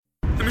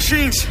The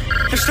machines,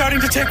 they're starting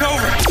to take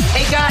over.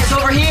 Hey guys,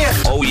 over here.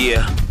 Oh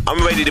yeah,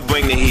 I'm ready to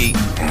bring the heat.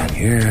 And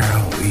here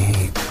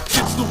we...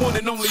 It's the one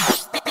and only...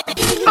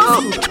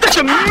 Oh, that's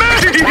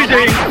amazing!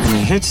 And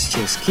the hits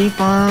just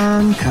keep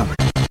on coming.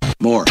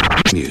 More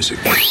music.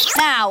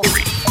 Now.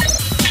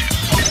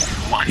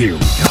 Here we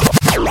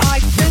go. I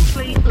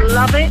simply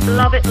love it,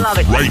 love it, love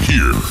it. Right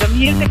here. The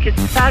music is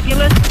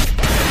fabulous.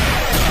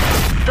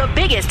 The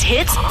biggest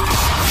hits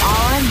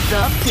on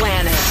the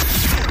planet.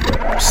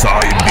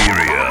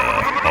 Siberia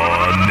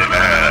on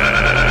air.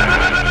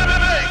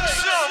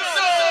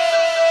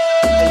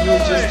 And you're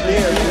just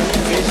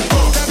there.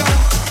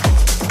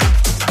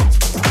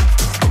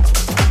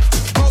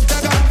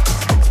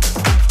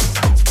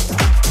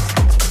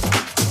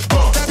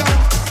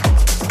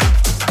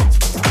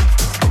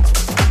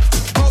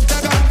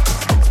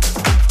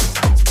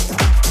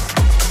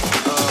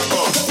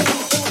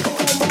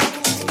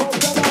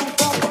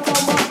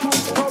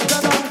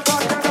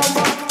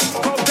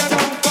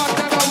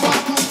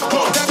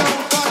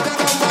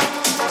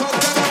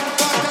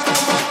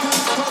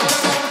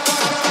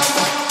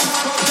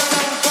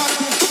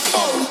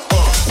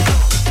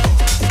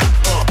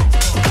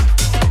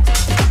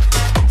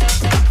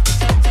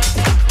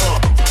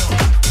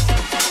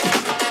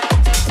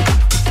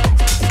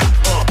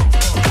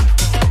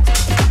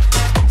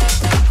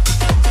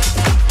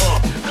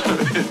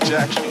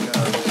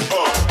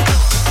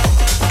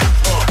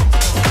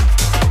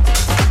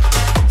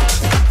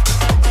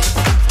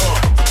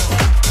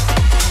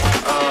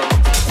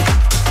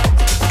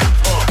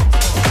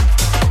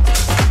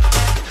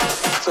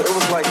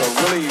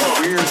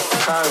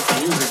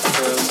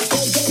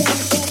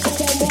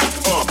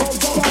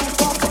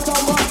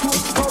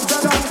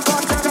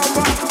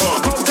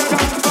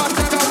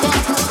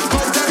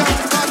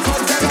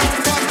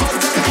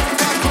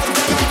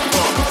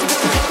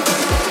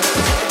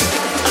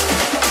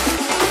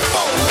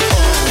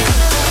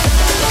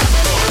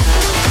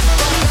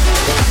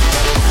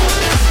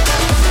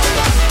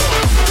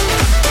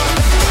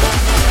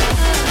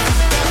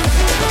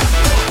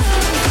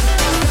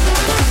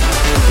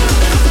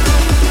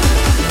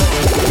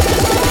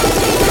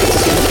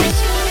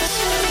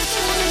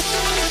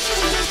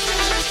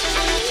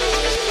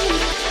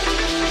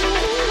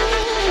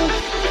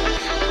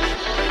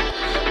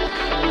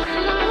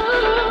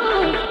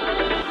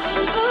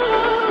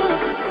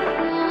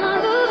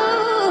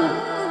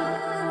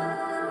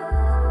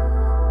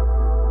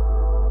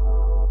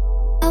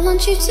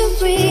 want you to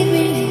breathe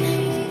me.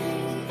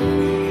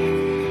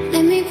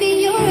 Let me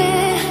be your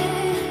air.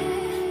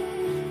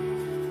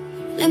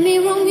 Let me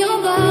roam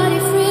your body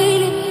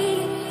freely.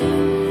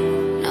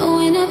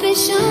 No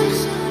inhibition,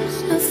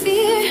 no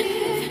fear.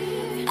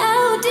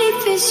 How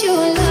deep is your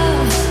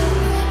love?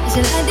 Is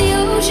it like the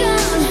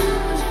ocean?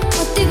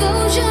 What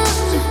devotion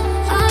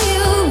are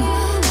you?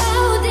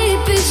 How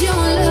deep is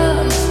your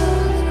love?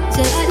 Is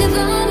it like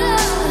Nirvana?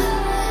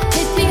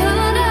 Hit me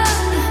harder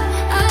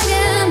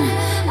again.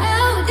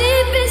 How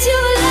deep is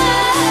your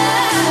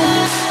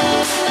love?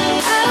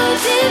 How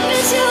deep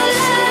is your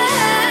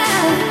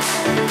love?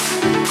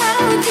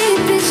 How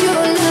deep is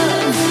your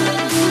love?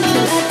 Is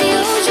it like the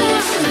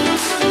ocean?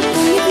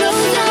 When you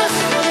close up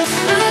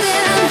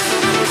again.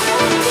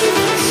 How deep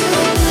is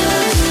your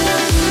love?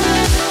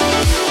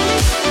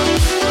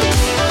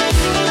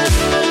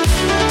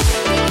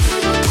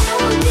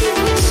 How deep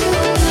is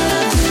your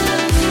love?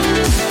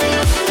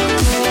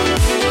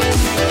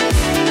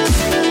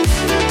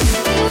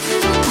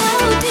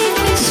 How deep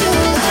is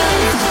your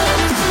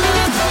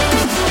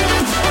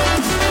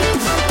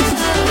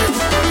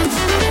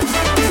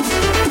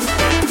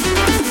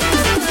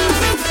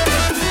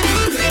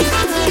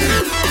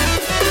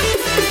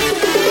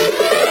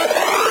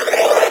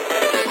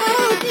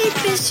How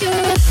deep is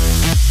your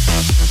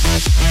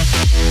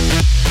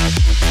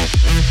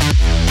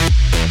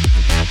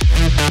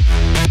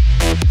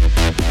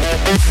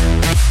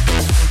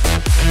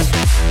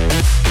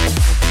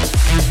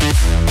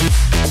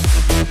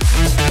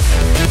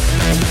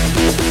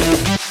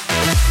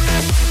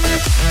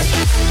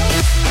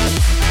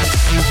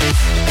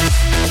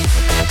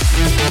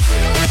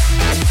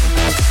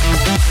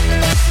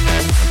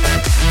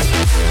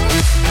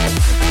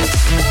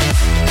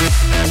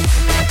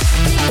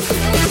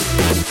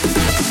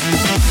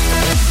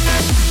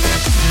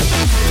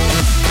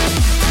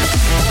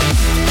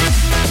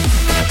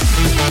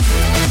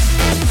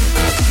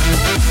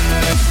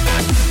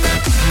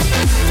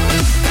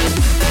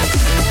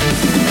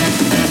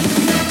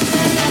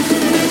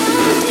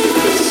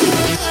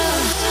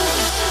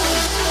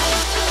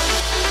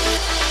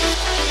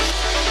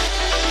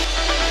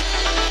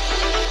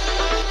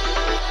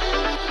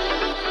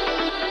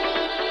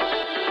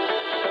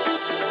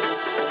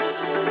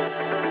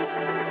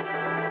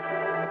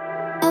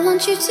I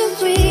want you to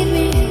breathe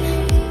me.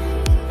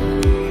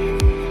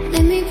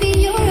 Let me be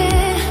your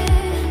air.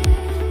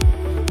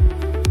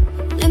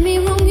 Let me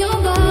roam your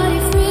body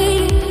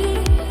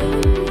freely.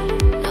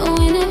 No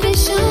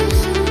inhibition,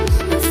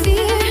 no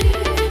fear.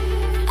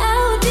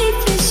 How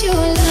deep is your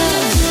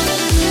love?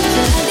 Is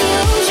it like the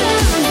ocean?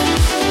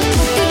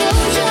 What the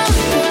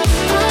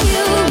ocean?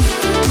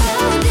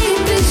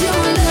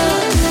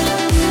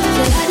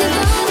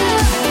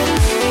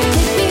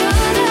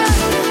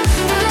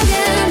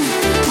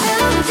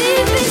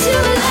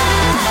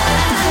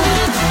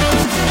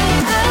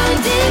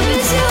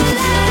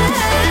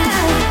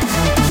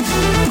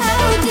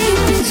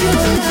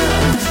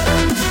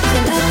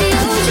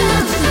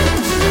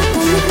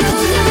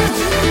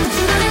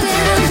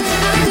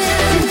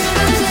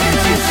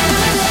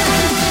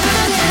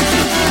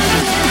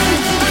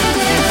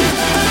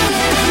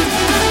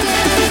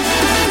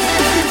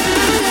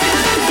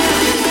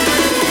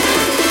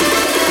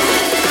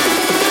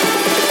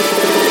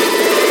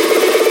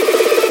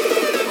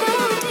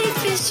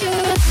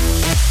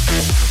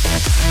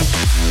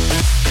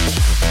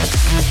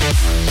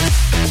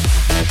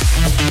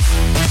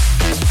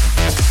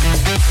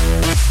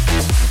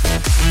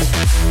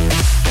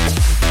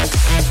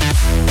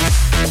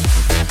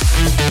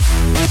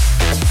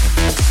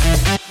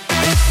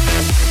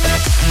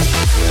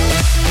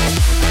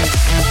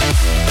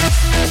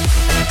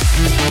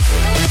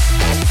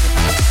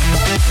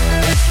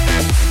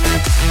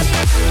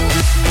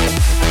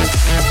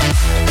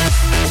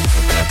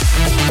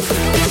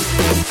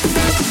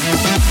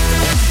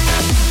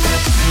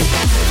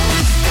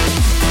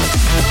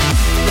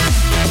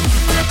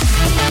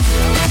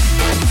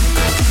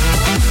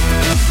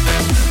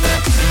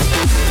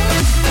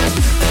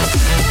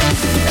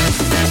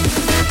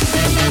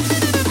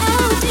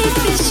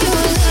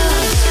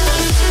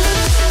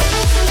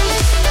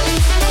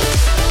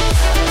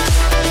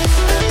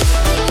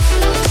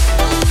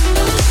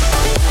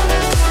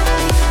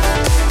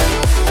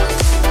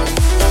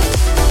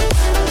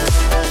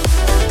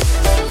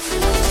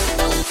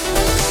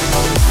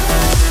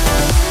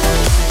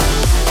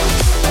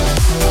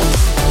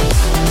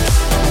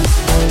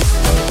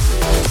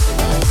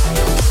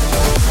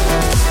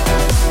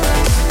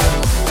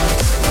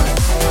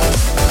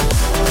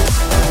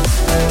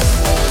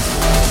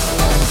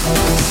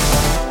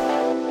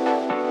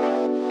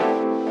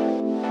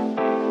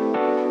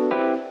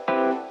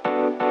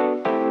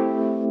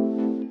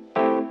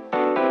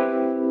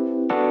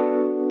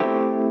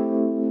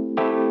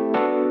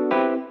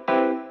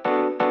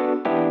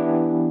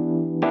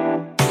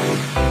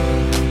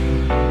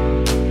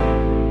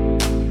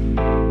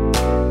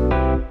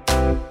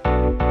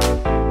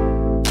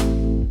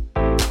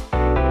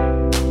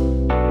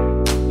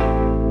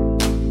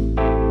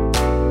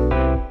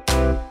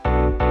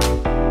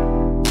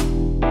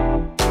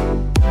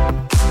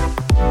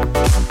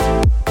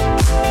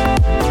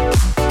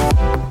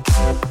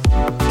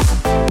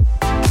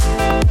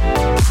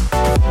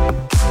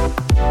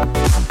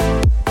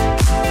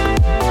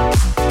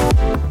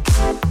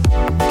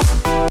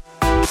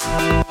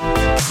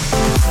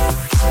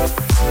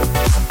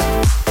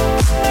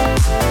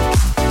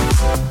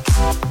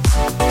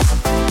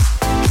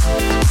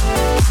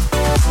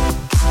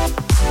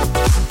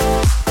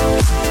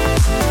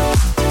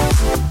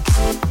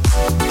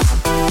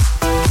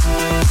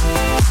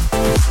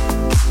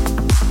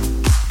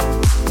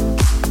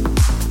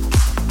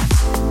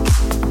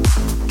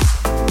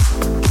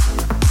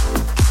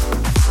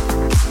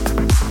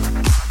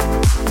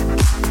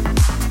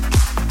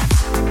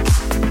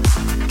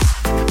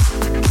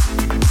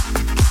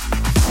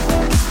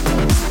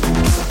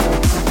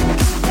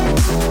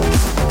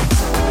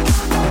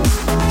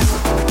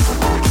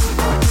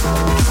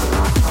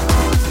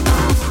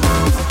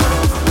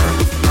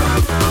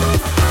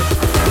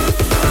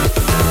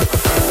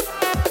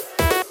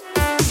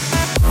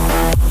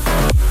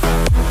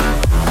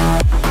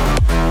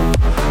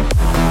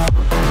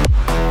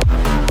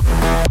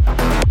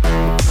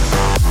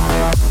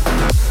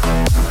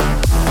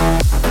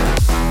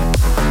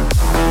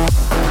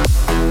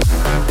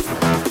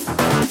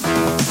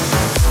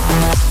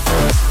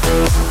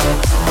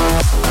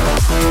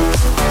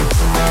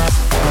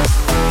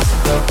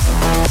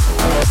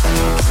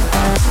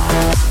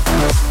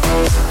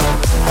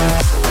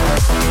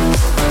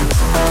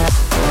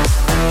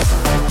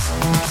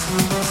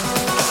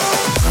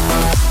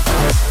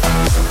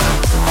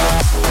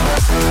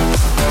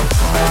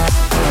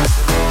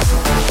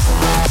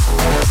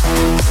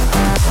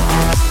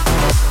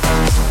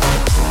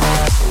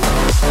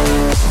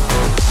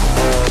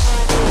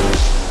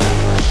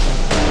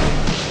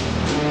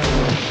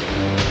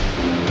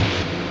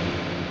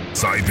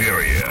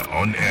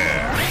 on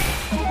air.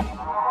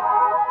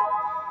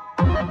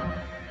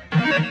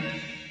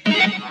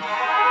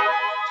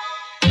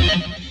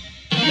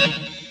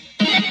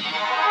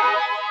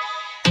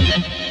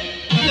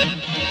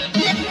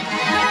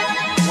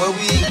 Where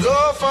we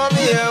go from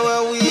here,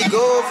 where we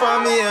go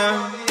from here.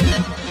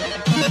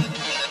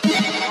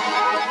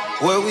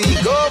 Where we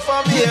go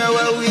from here,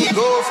 where we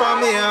go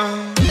from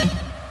here.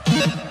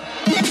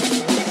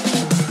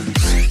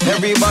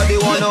 Everybody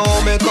wanna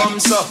know me come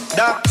so.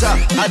 Doctor,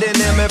 I didn't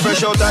name me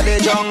fresh out of the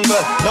jungle.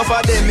 Enough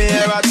of them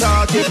here I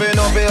talk if you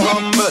no be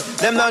humble.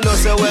 Them not know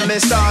say when me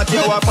start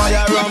you a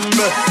fire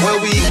rumble. Where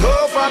we go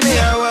from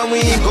here, when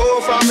we go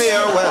from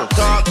here. Well,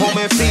 talk how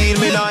me feel,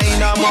 me not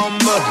in a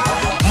mumble.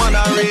 Man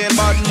a rain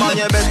bad man,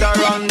 you better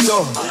run to.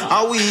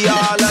 And we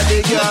all of the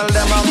girl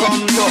them a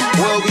come to.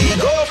 Where we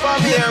go from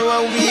here,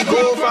 when we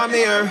go from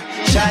here.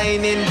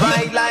 Shining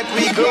bright like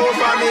we glow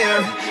from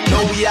here. No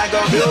we a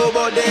go blow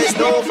but there's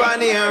no fun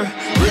here.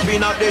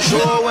 Ripping up the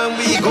show when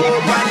we go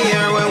from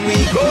here. When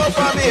we go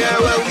from here,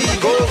 when we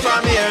go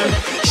from here.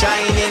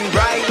 Shining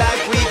bright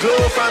like we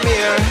glow from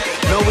here.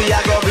 No we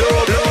a go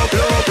blow, blow,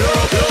 blow,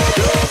 blow, blow,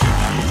 blow.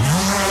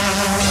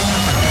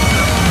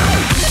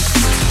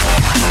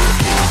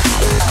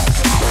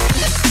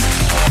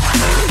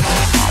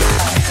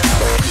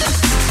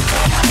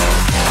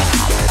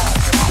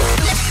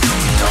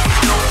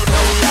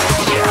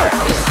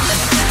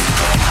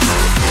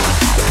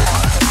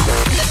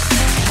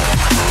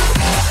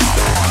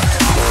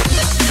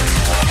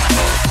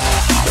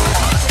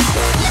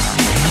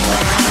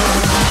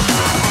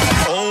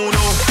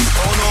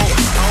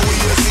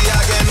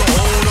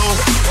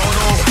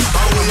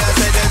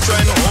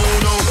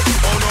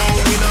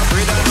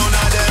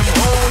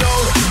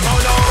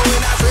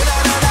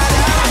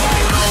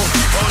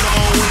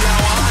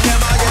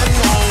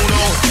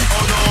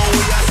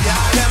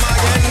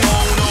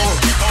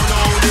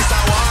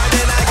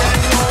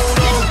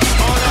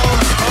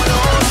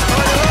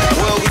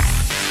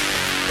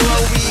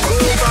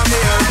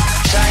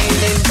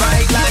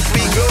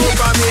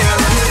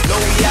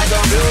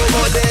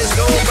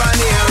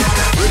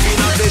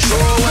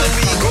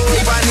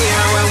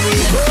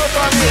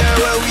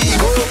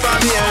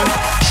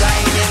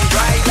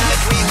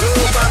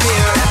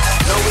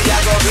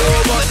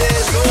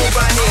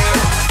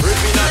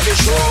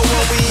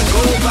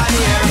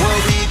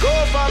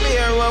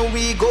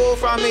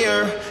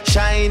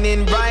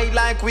 Shining bright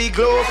like we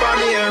glow from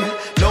here.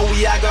 No,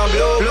 we are gonna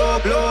blow, blow,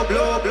 blow,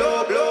 blow,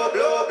 blow, blow,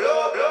 blow,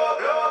 blow,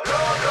 blow,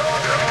 blow,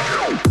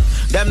 blow.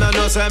 Them no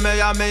know say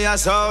me a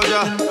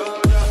soldier.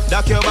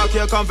 Duck your back,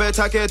 you come for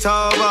take it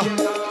over.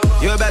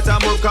 You better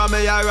move, come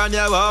me I run you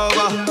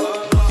over.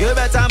 You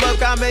better move,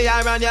 come me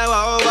I run you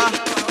over.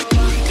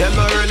 Them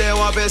no really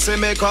want to see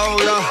me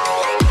colder.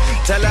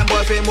 Tell them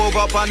boy fi move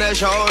up on their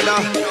shoulder.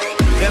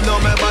 Them know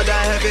me body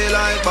heavy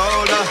like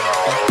boulder.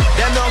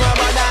 Them know my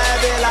body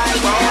heavy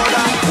like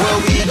boulder. Where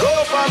we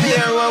go from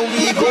here, when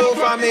we go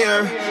from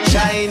here.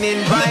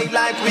 Shining bright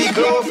like we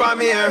glow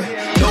from here.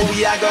 No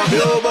we are gonna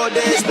blow but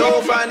there's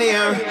no fun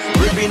here.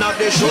 Ripping up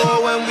the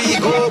show when we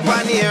go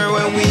from here.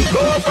 When we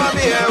go from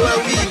here, when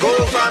we go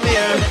from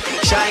here.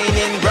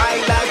 Shining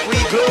bright like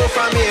we glow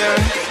from here.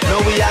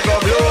 No we are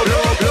gonna blow,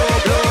 blow, blow,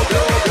 blow,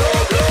 blow, blow,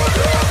 blow,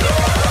 blow,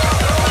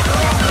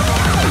 blow.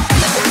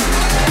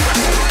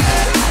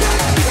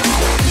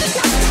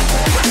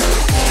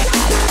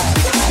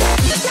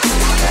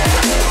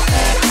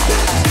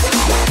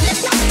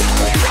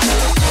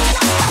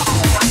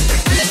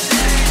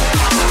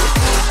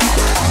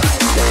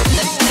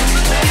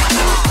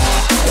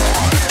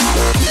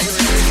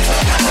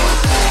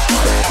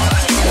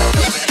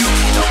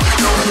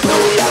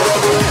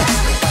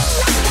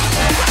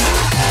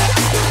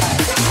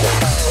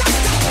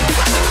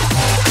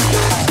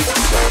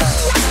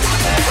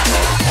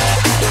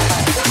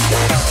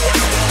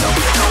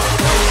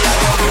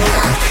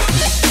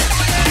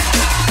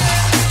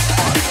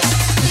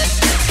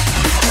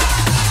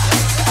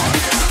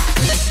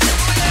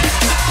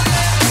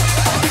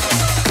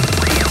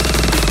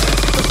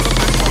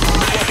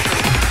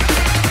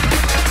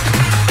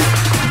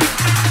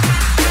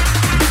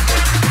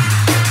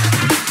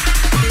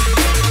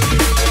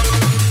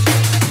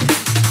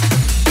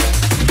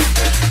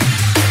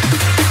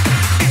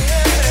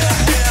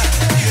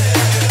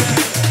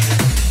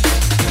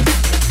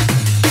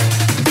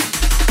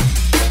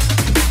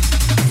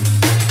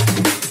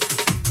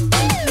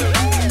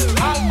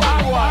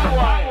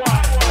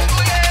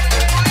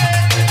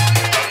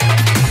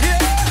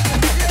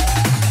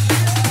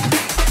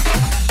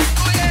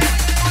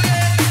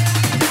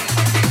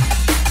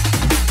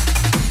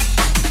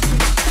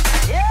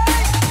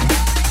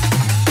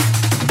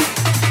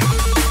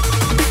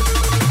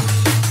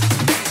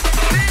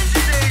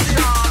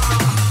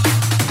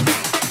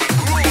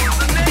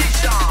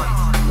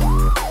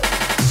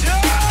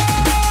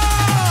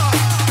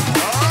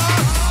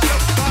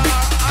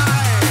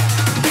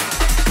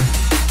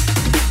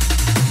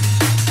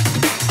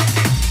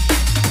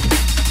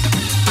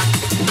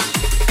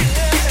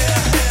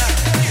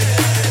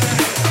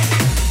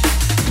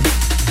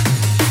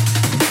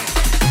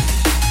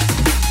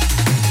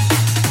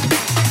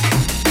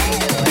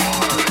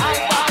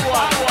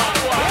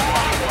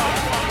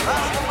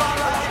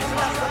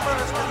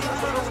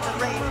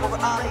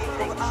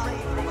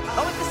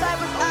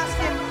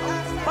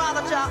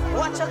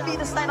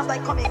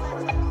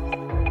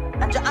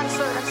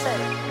 answered and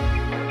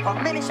said, for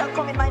many shall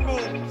come in my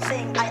name,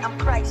 saying, I am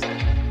Christ,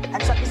 and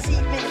shall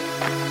deceive many.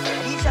 And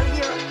ye shall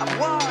hear of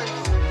wars,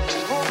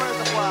 rumors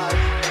of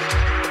wars.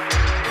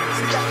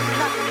 See that ye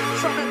not be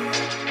troubled,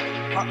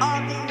 for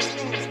all these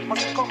things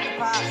must come to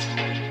pass.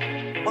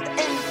 But the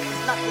end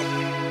is not yet.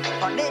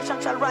 For nation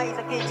shall rise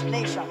against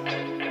nation,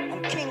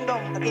 and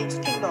kingdom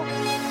against kingdom.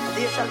 And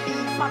there shall be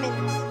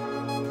famines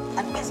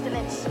and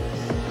pestilence.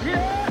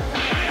 Yeah.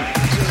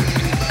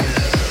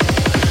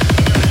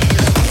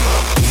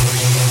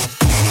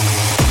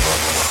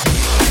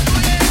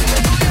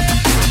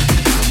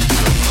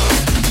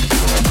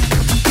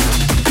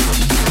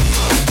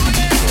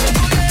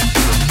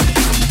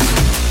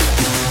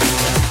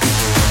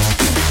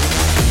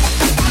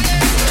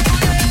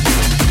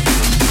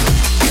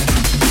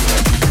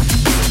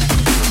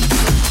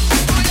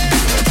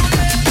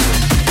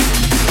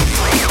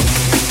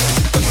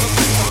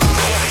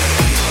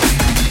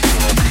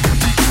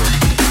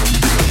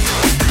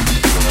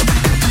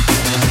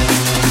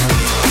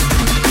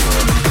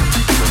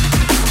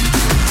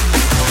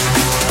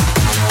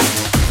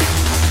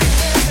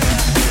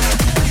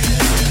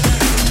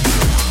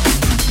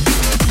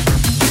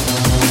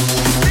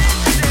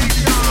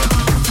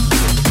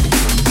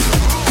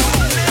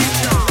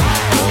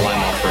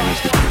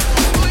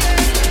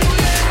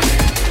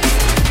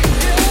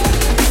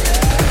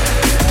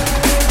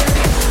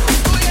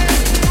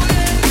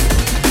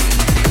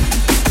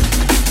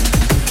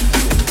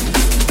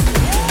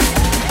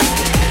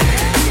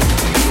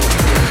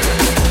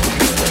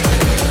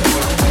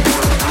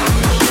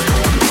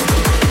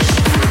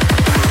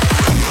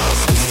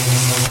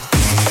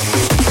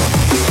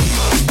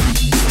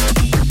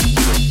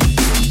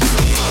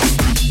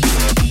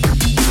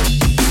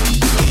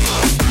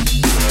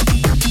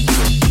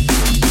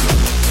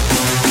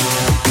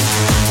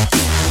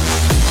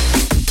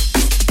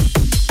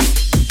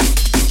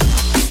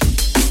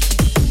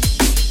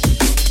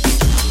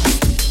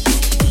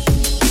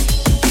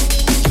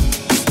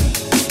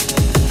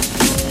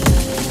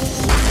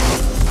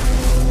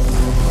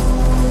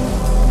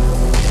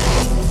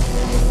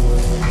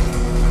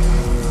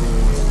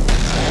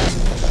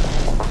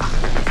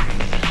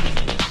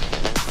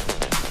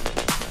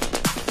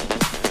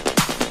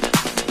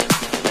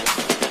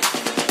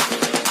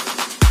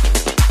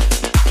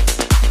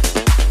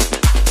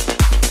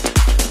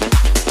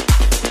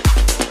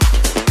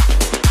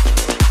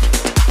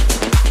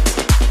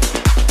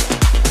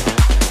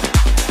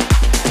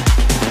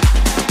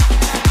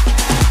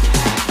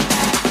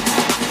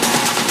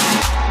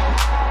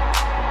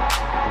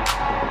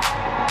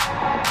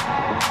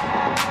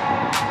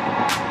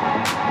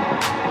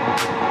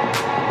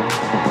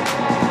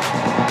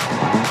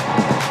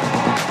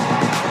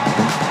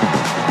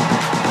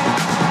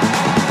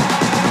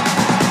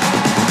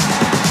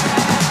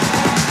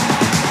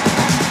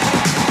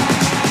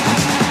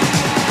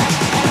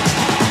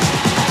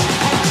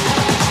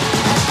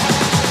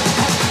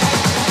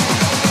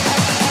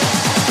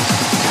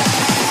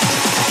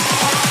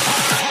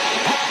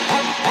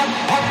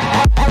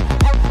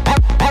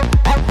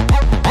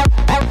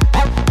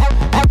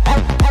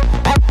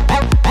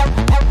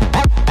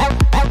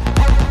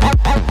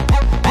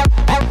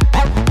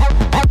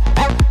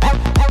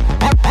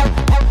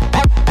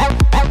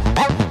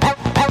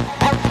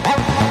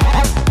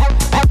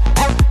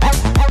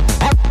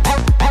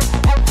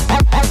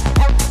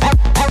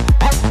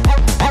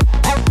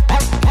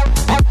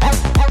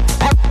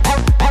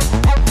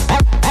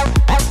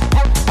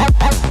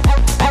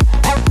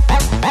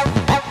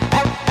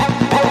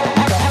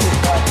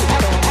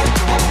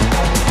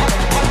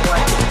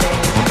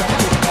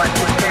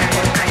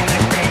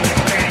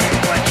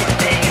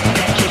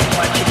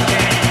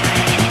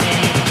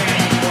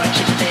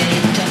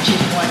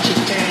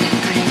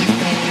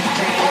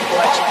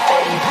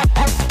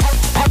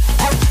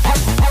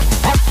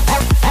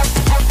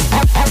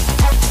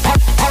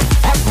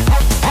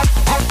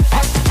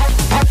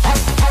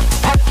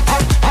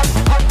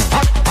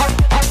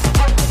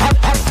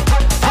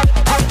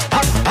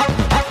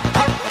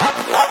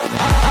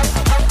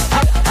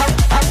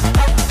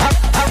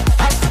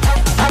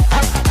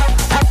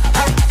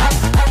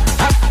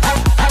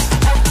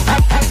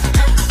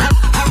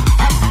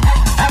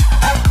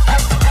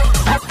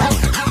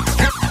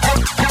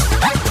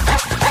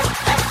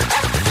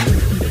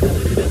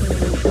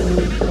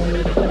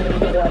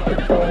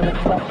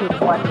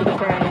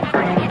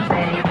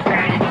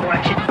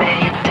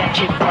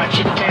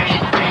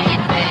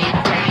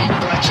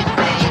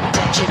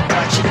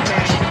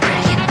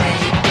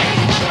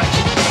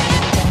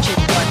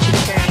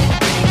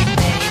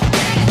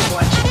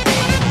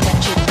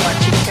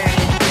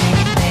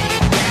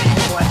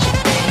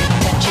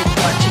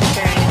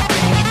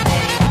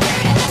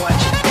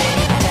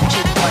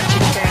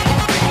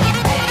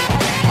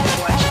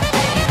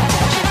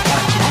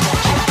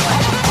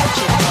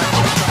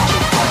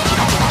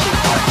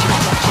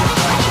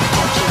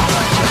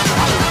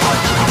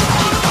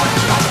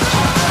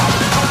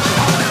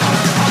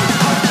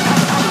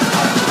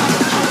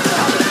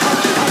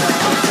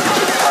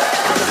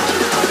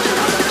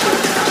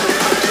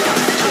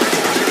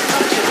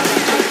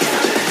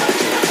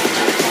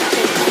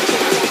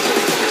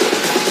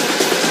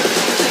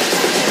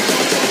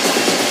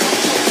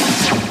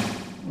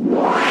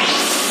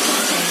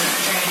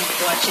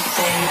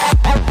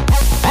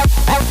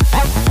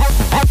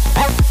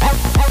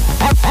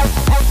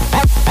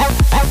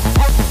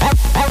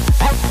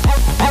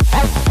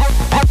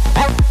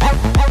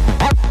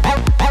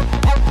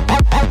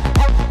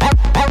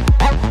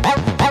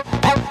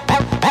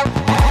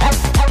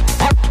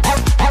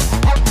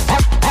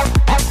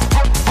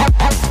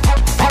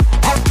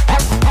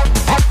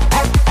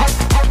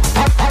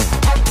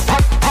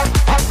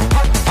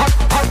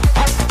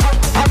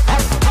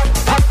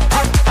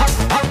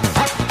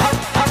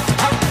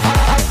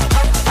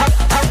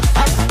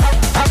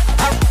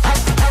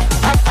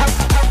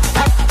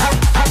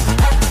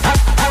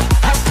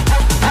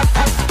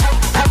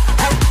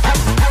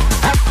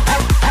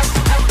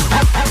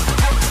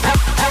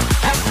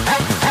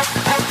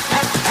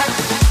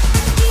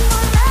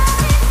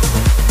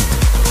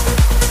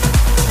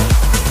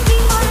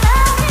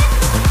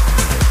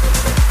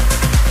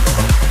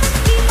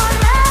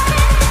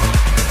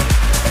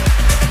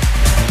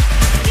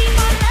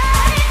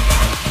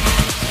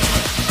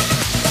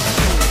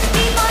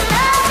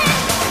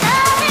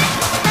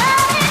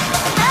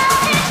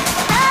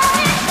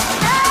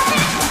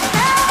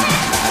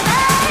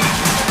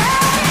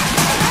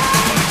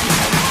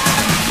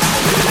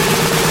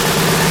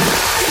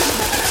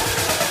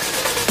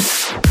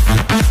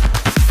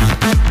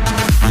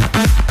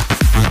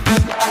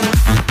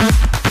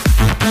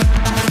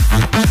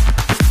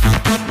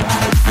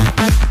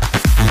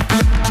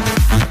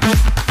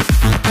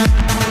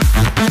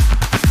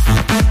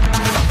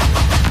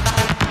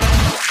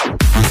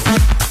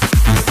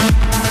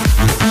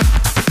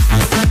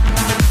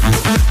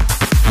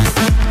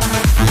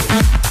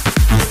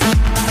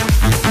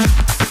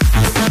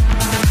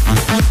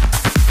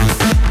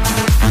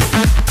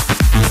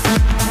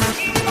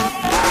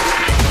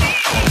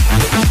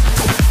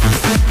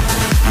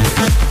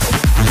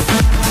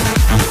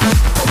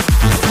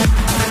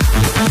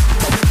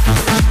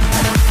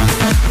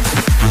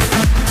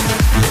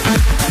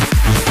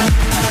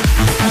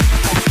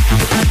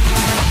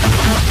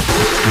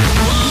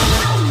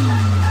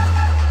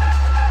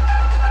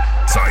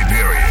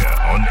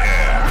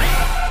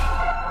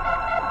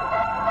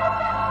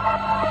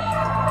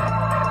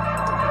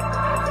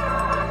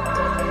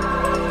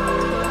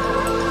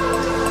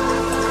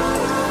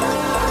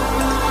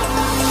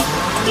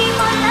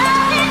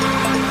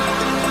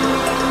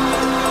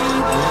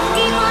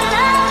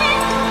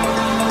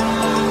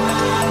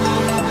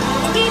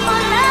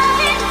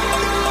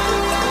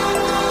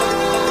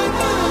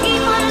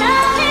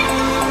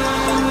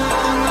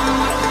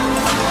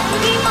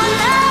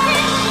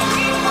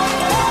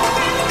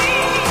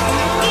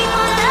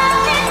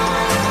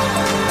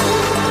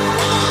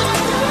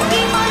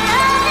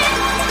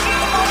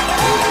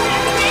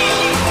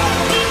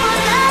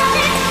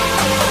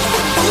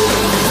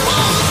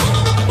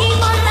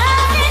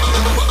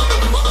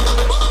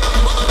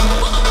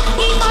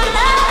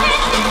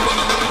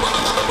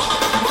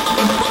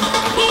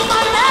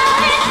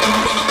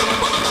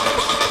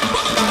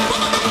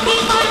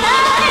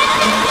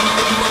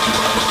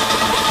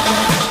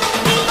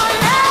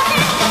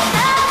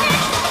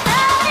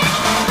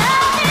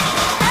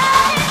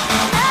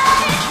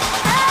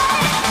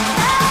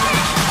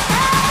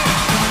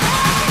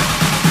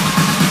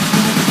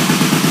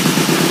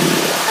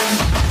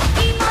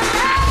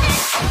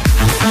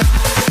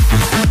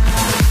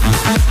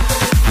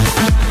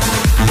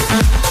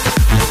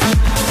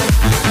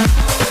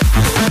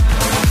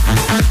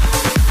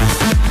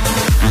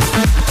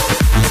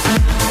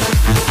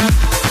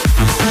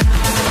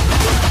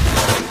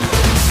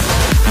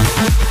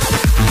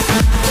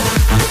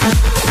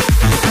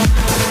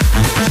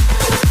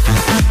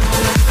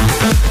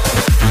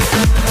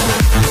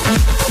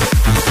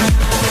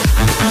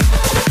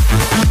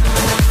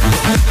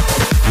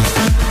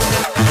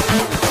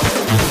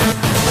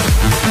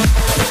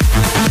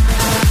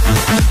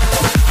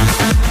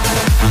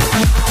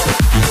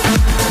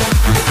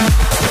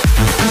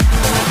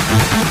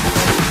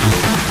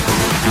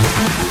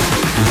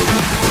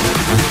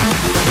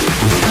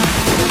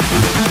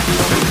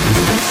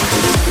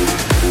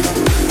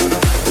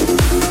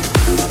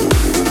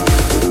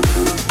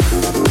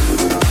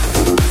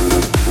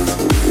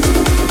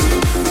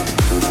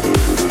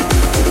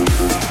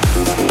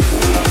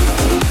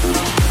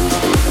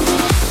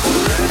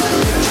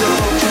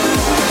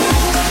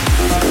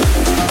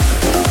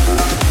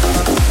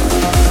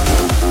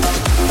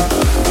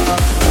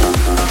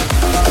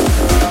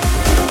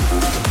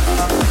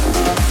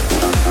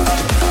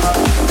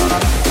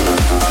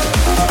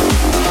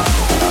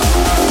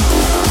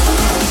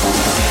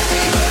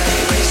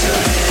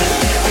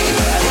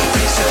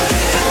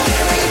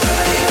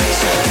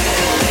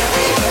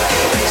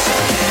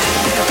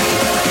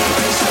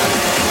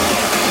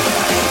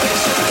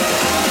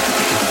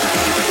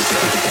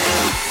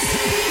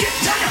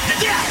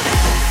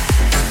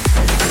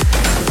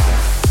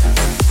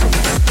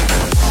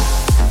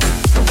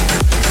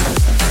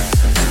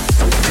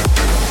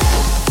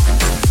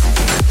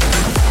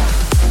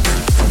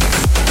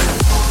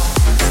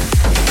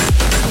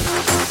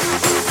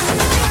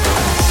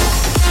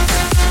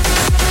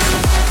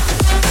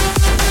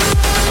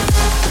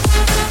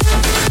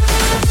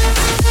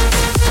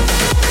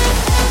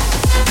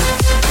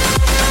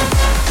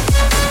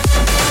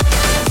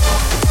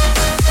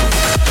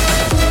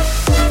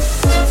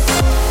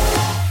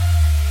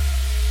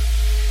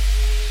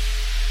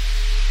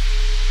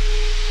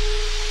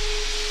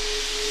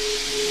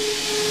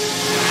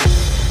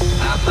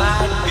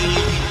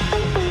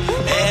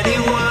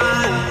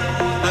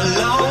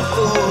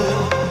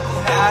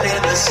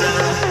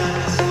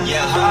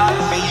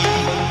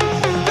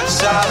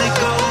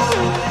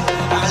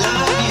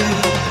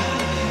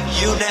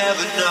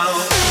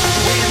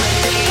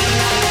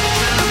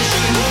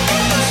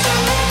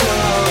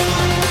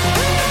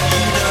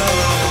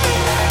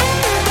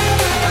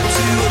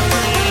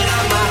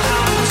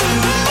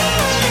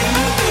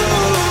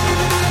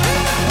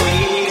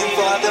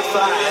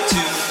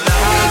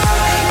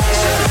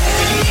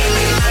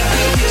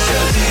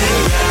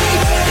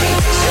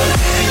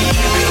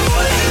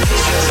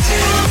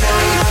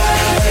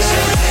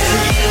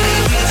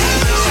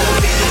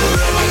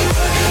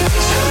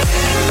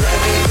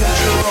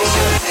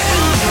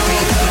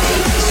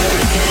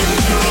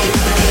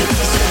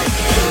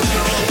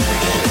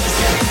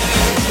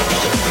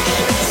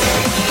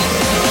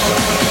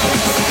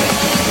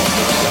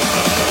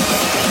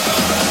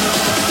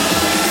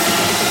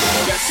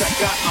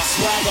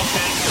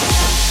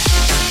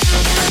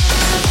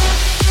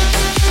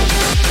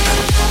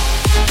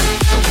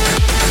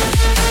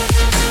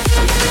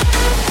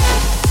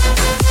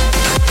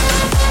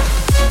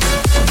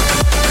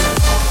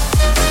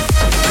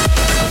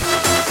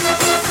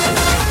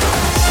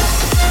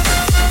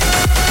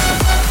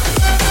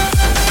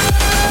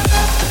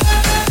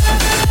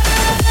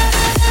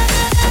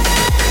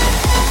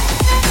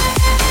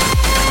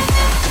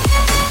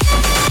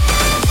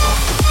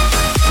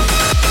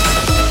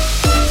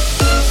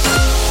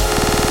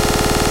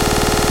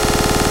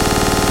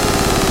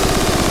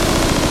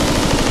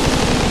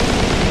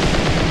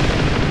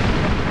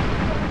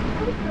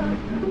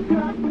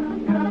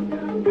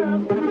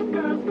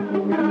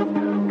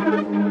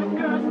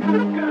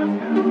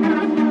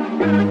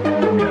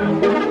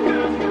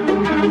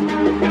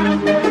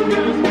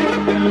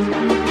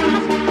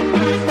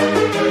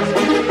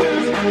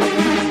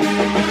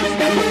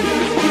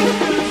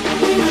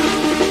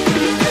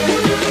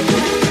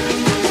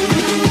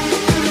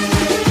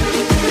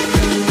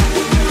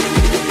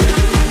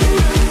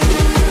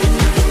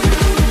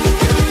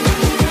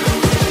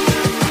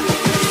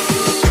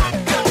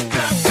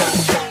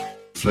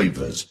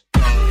 Flavors.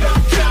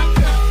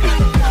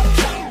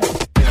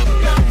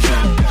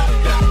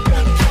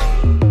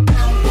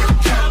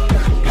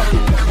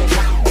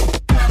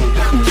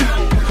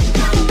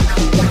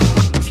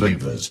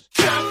 Flavors.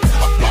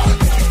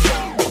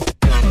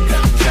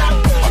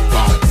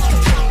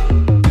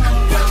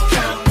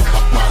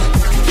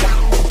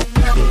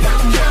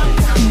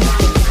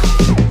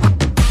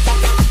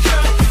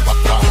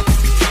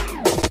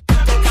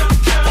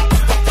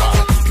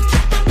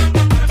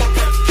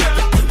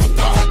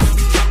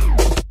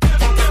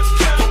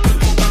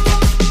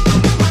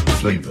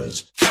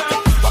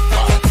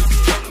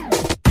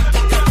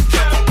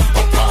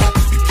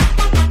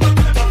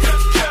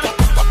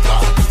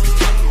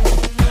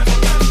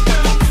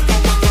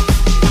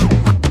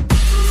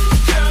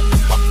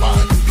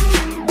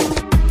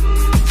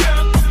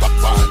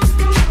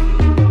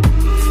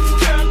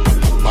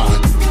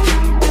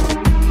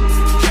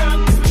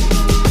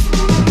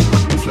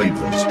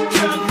 Flavors.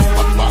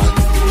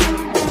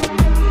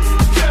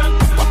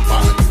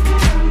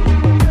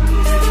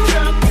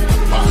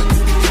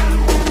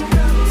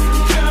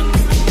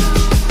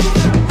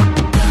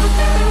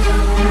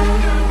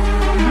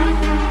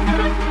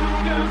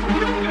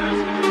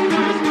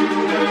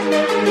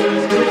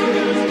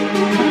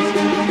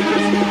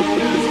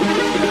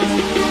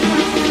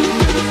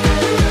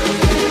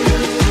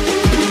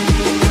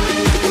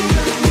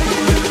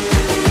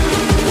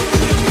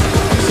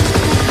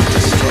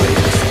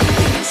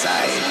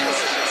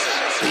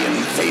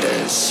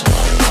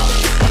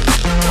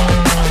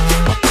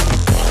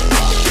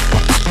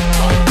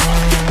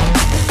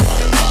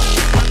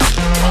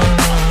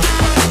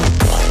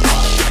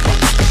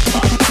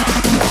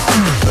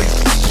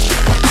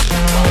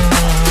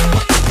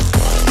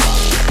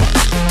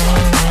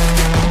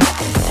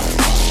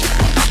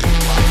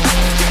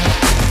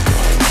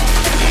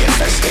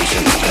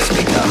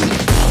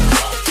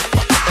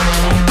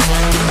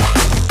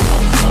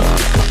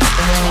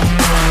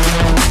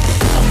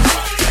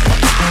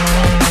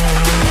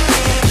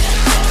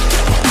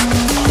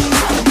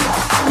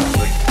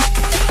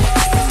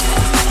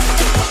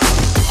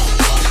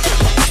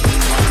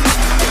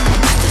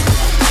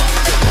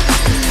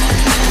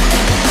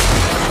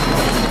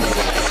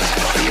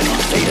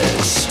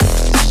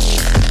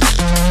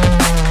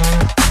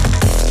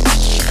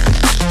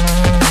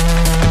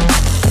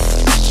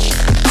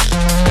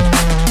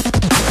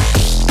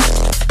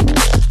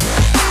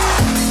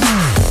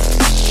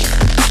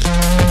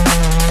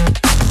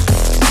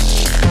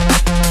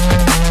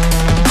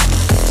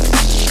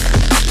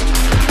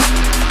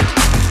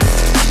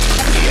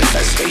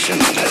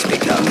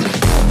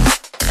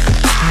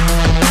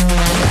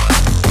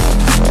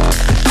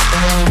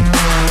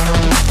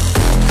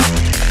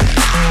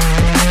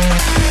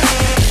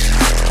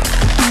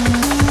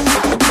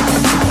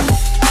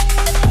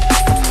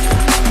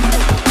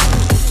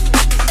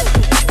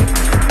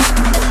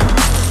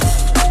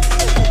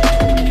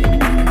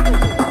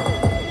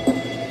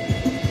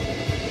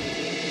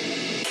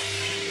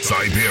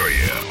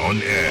 Siberia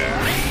on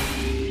air.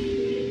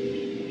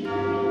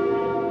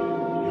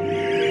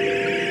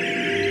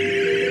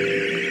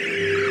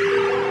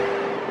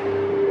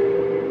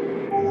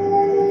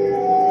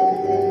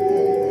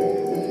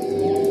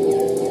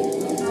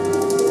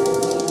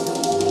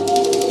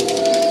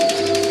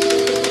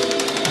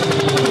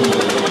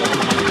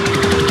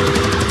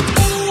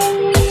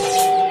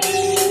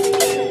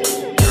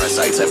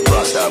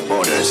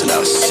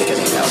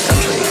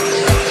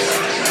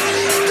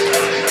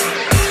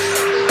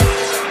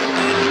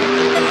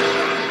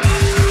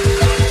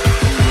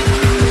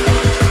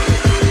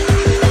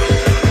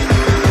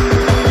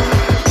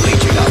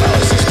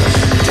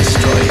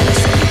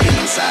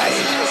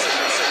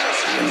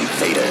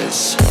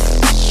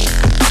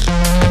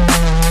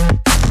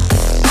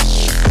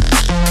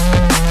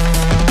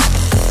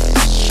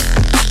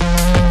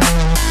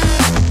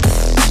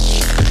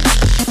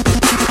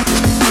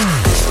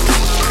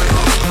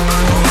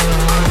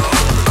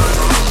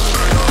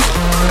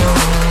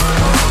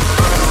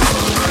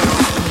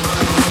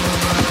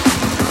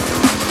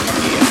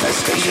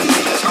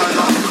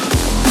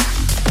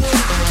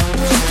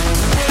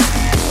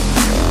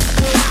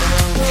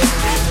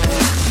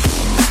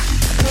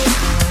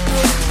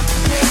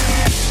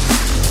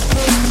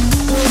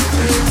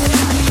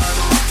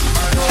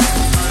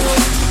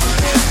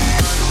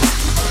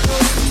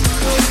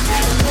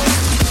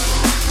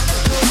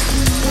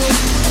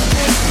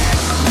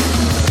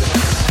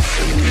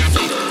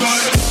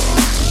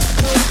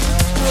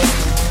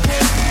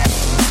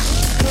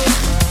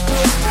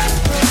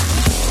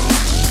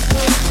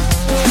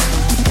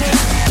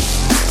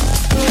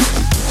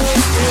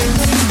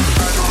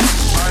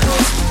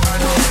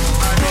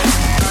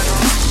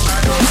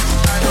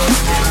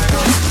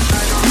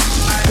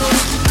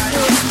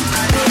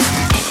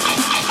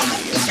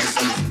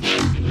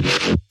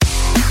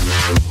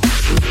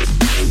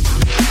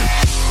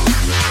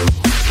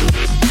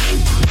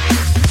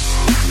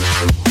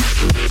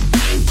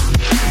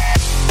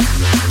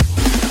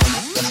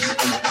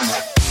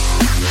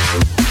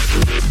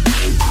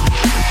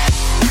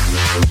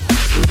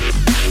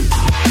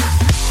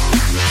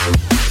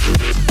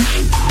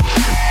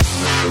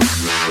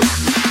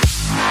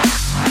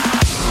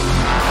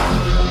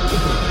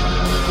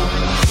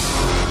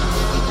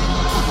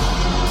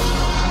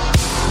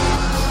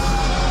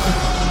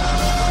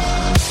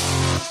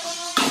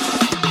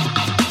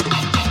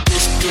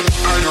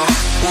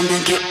 wanna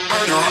get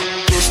better.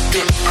 This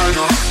get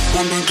better,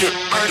 wanna get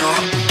better.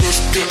 This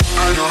get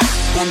better,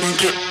 wanna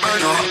get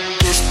better.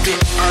 This get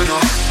better,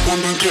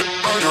 wanna get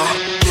better.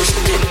 This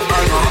get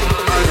better,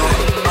 better,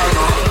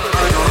 better,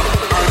 better,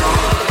 better,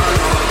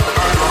 better,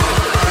 better.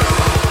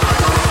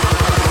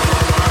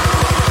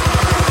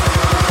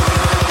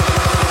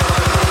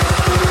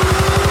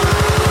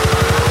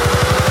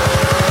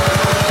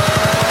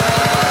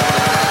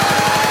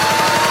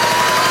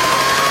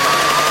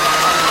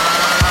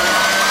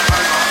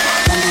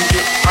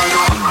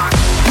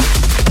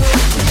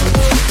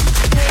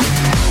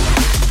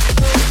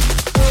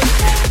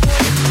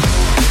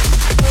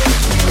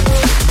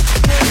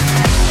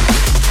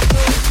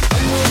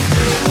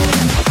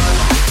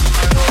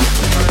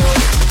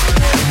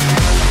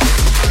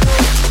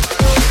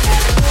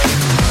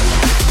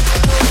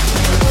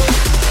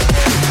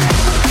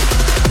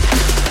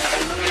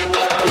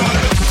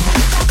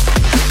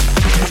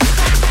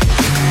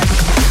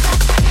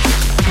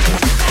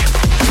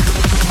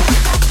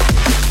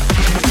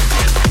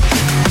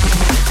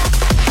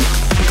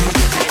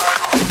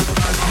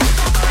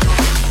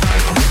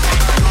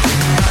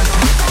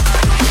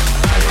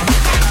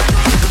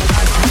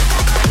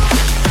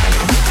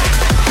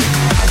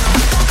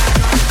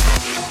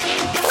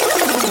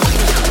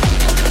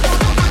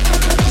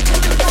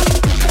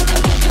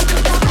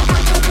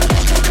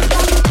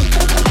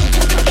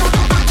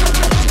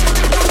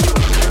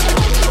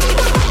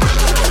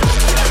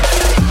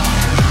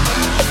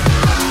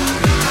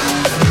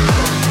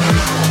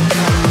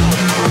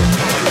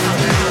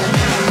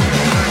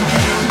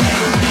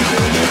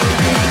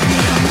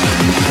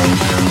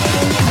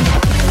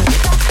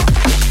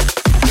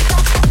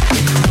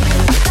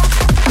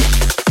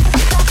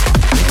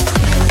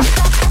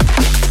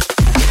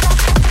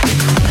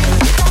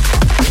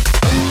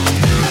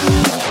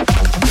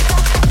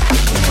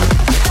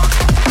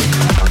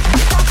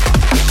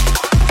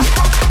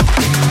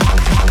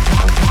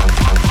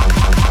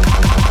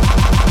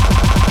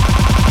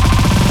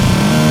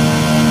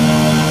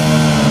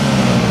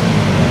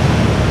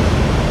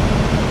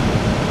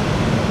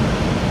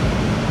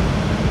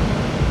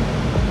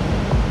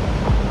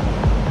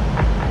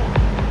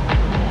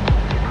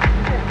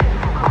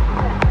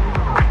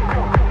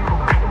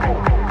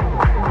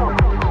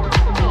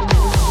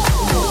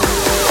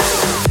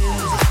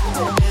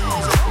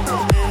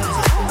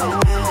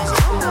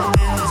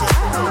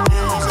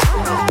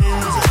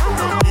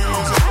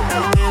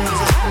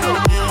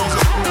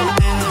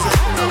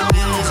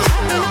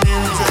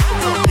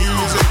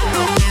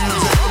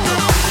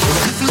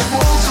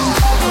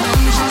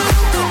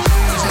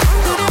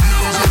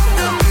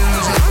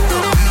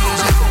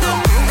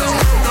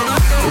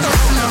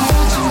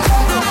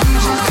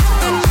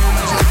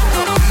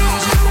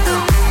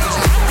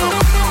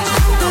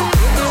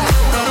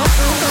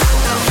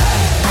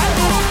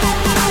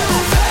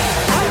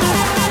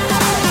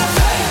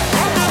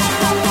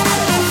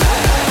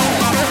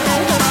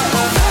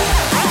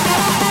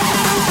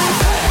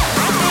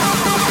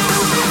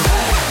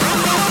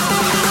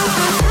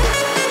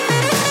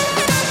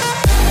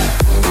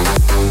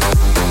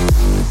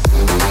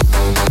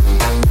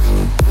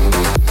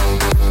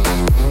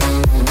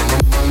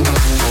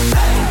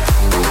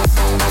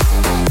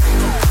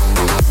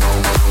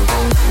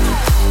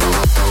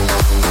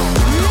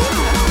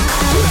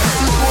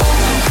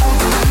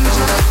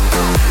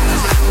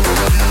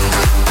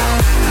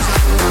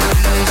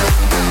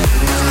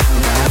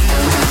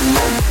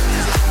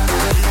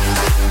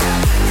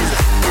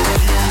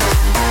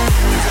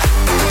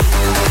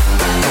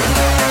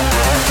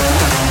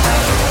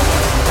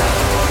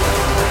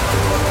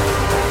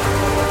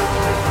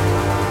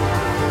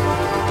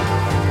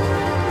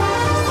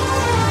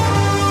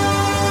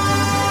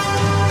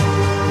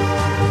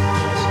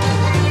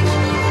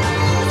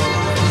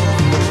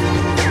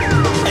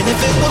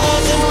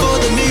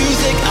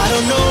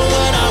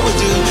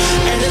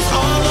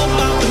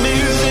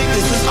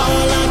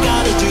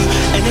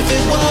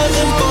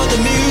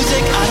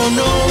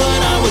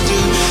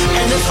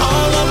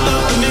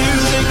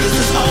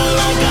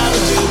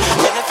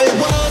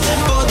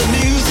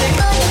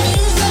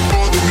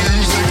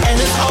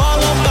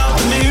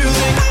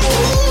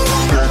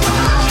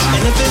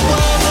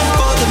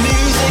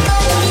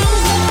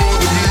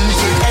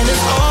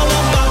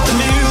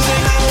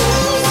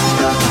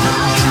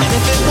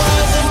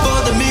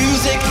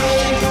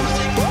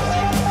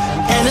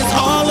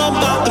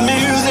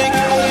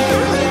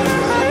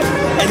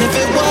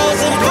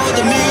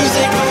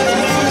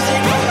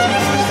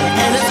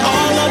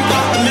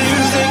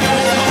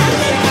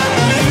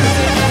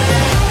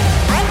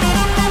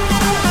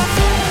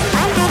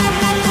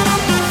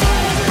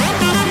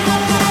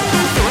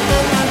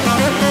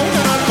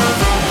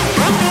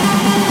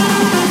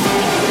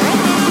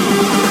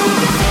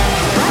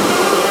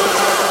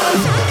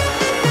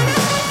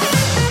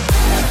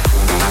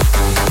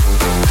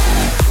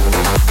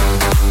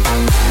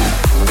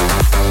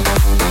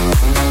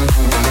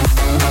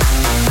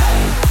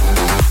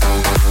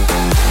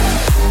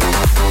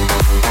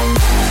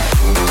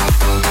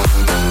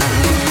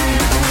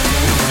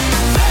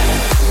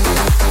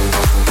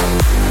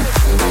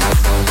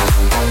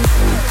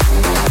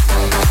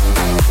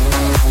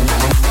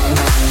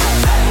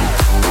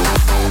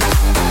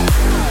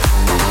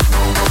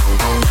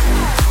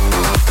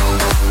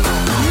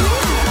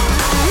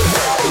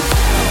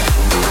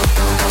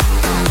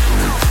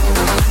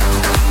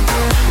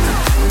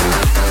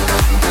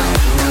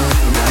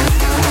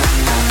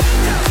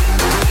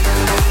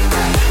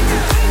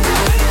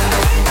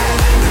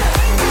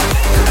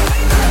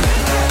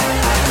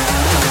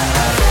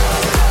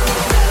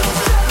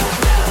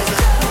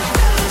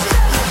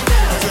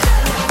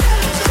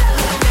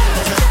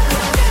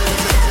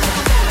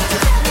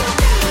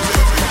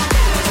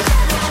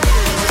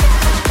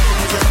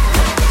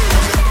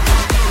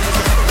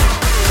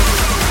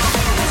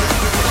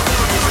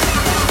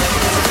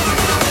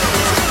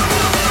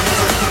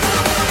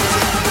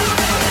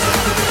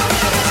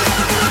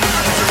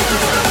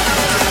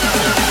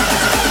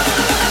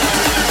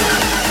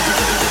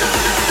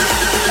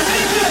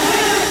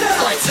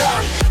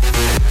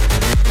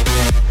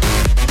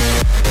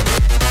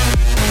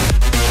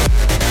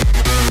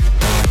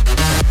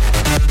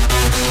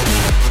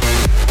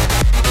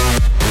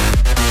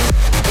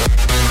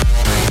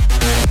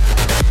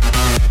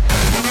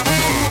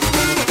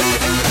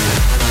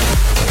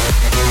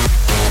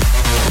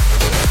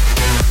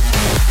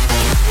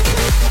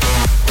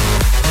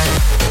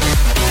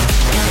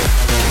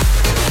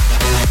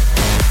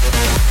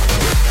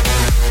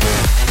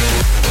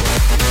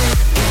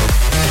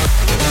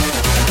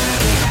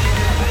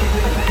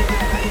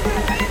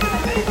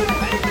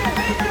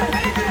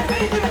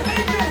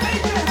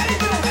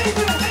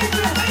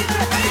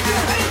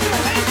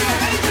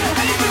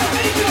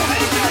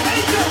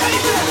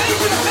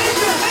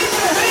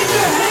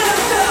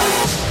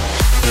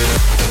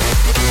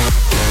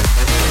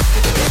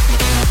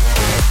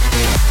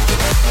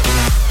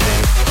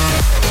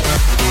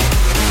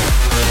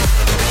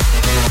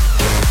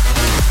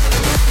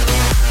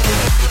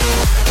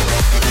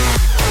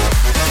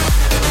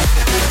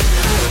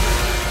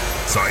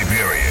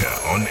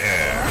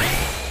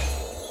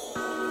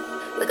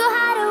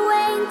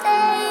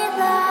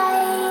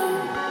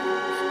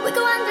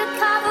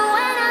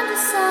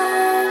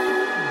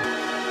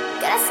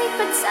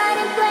 secret side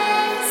in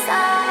plain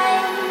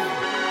sight.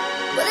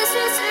 Well, it's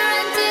just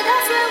empty,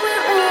 that's where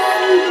we're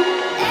at.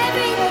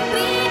 Everyday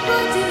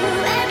people do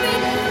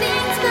everyday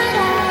things, but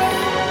I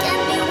can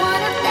be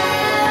one of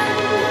them.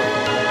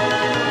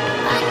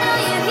 I know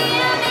you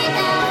hear me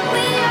now.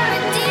 We are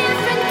a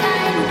different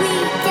kind. We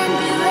can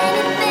do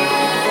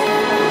anything.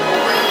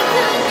 We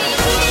could be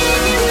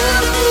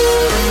heroes.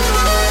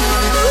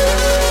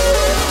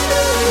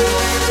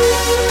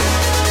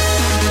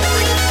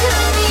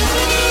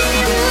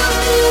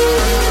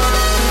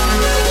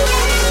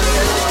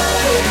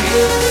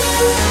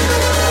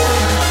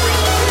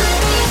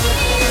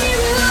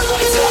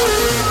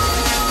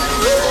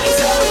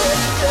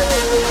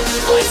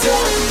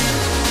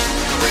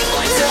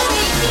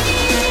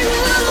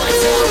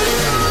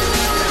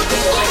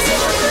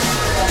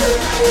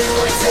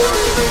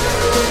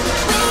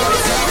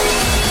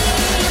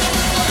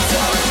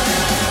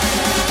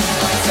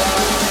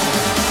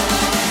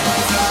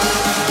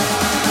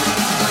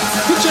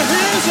 Put your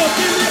hands up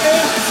in the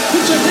air.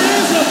 Put your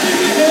hands up in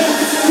the air.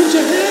 Put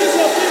your hands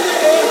up in the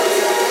air.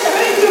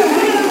 Ain't your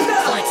hands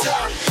up. Lights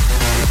out.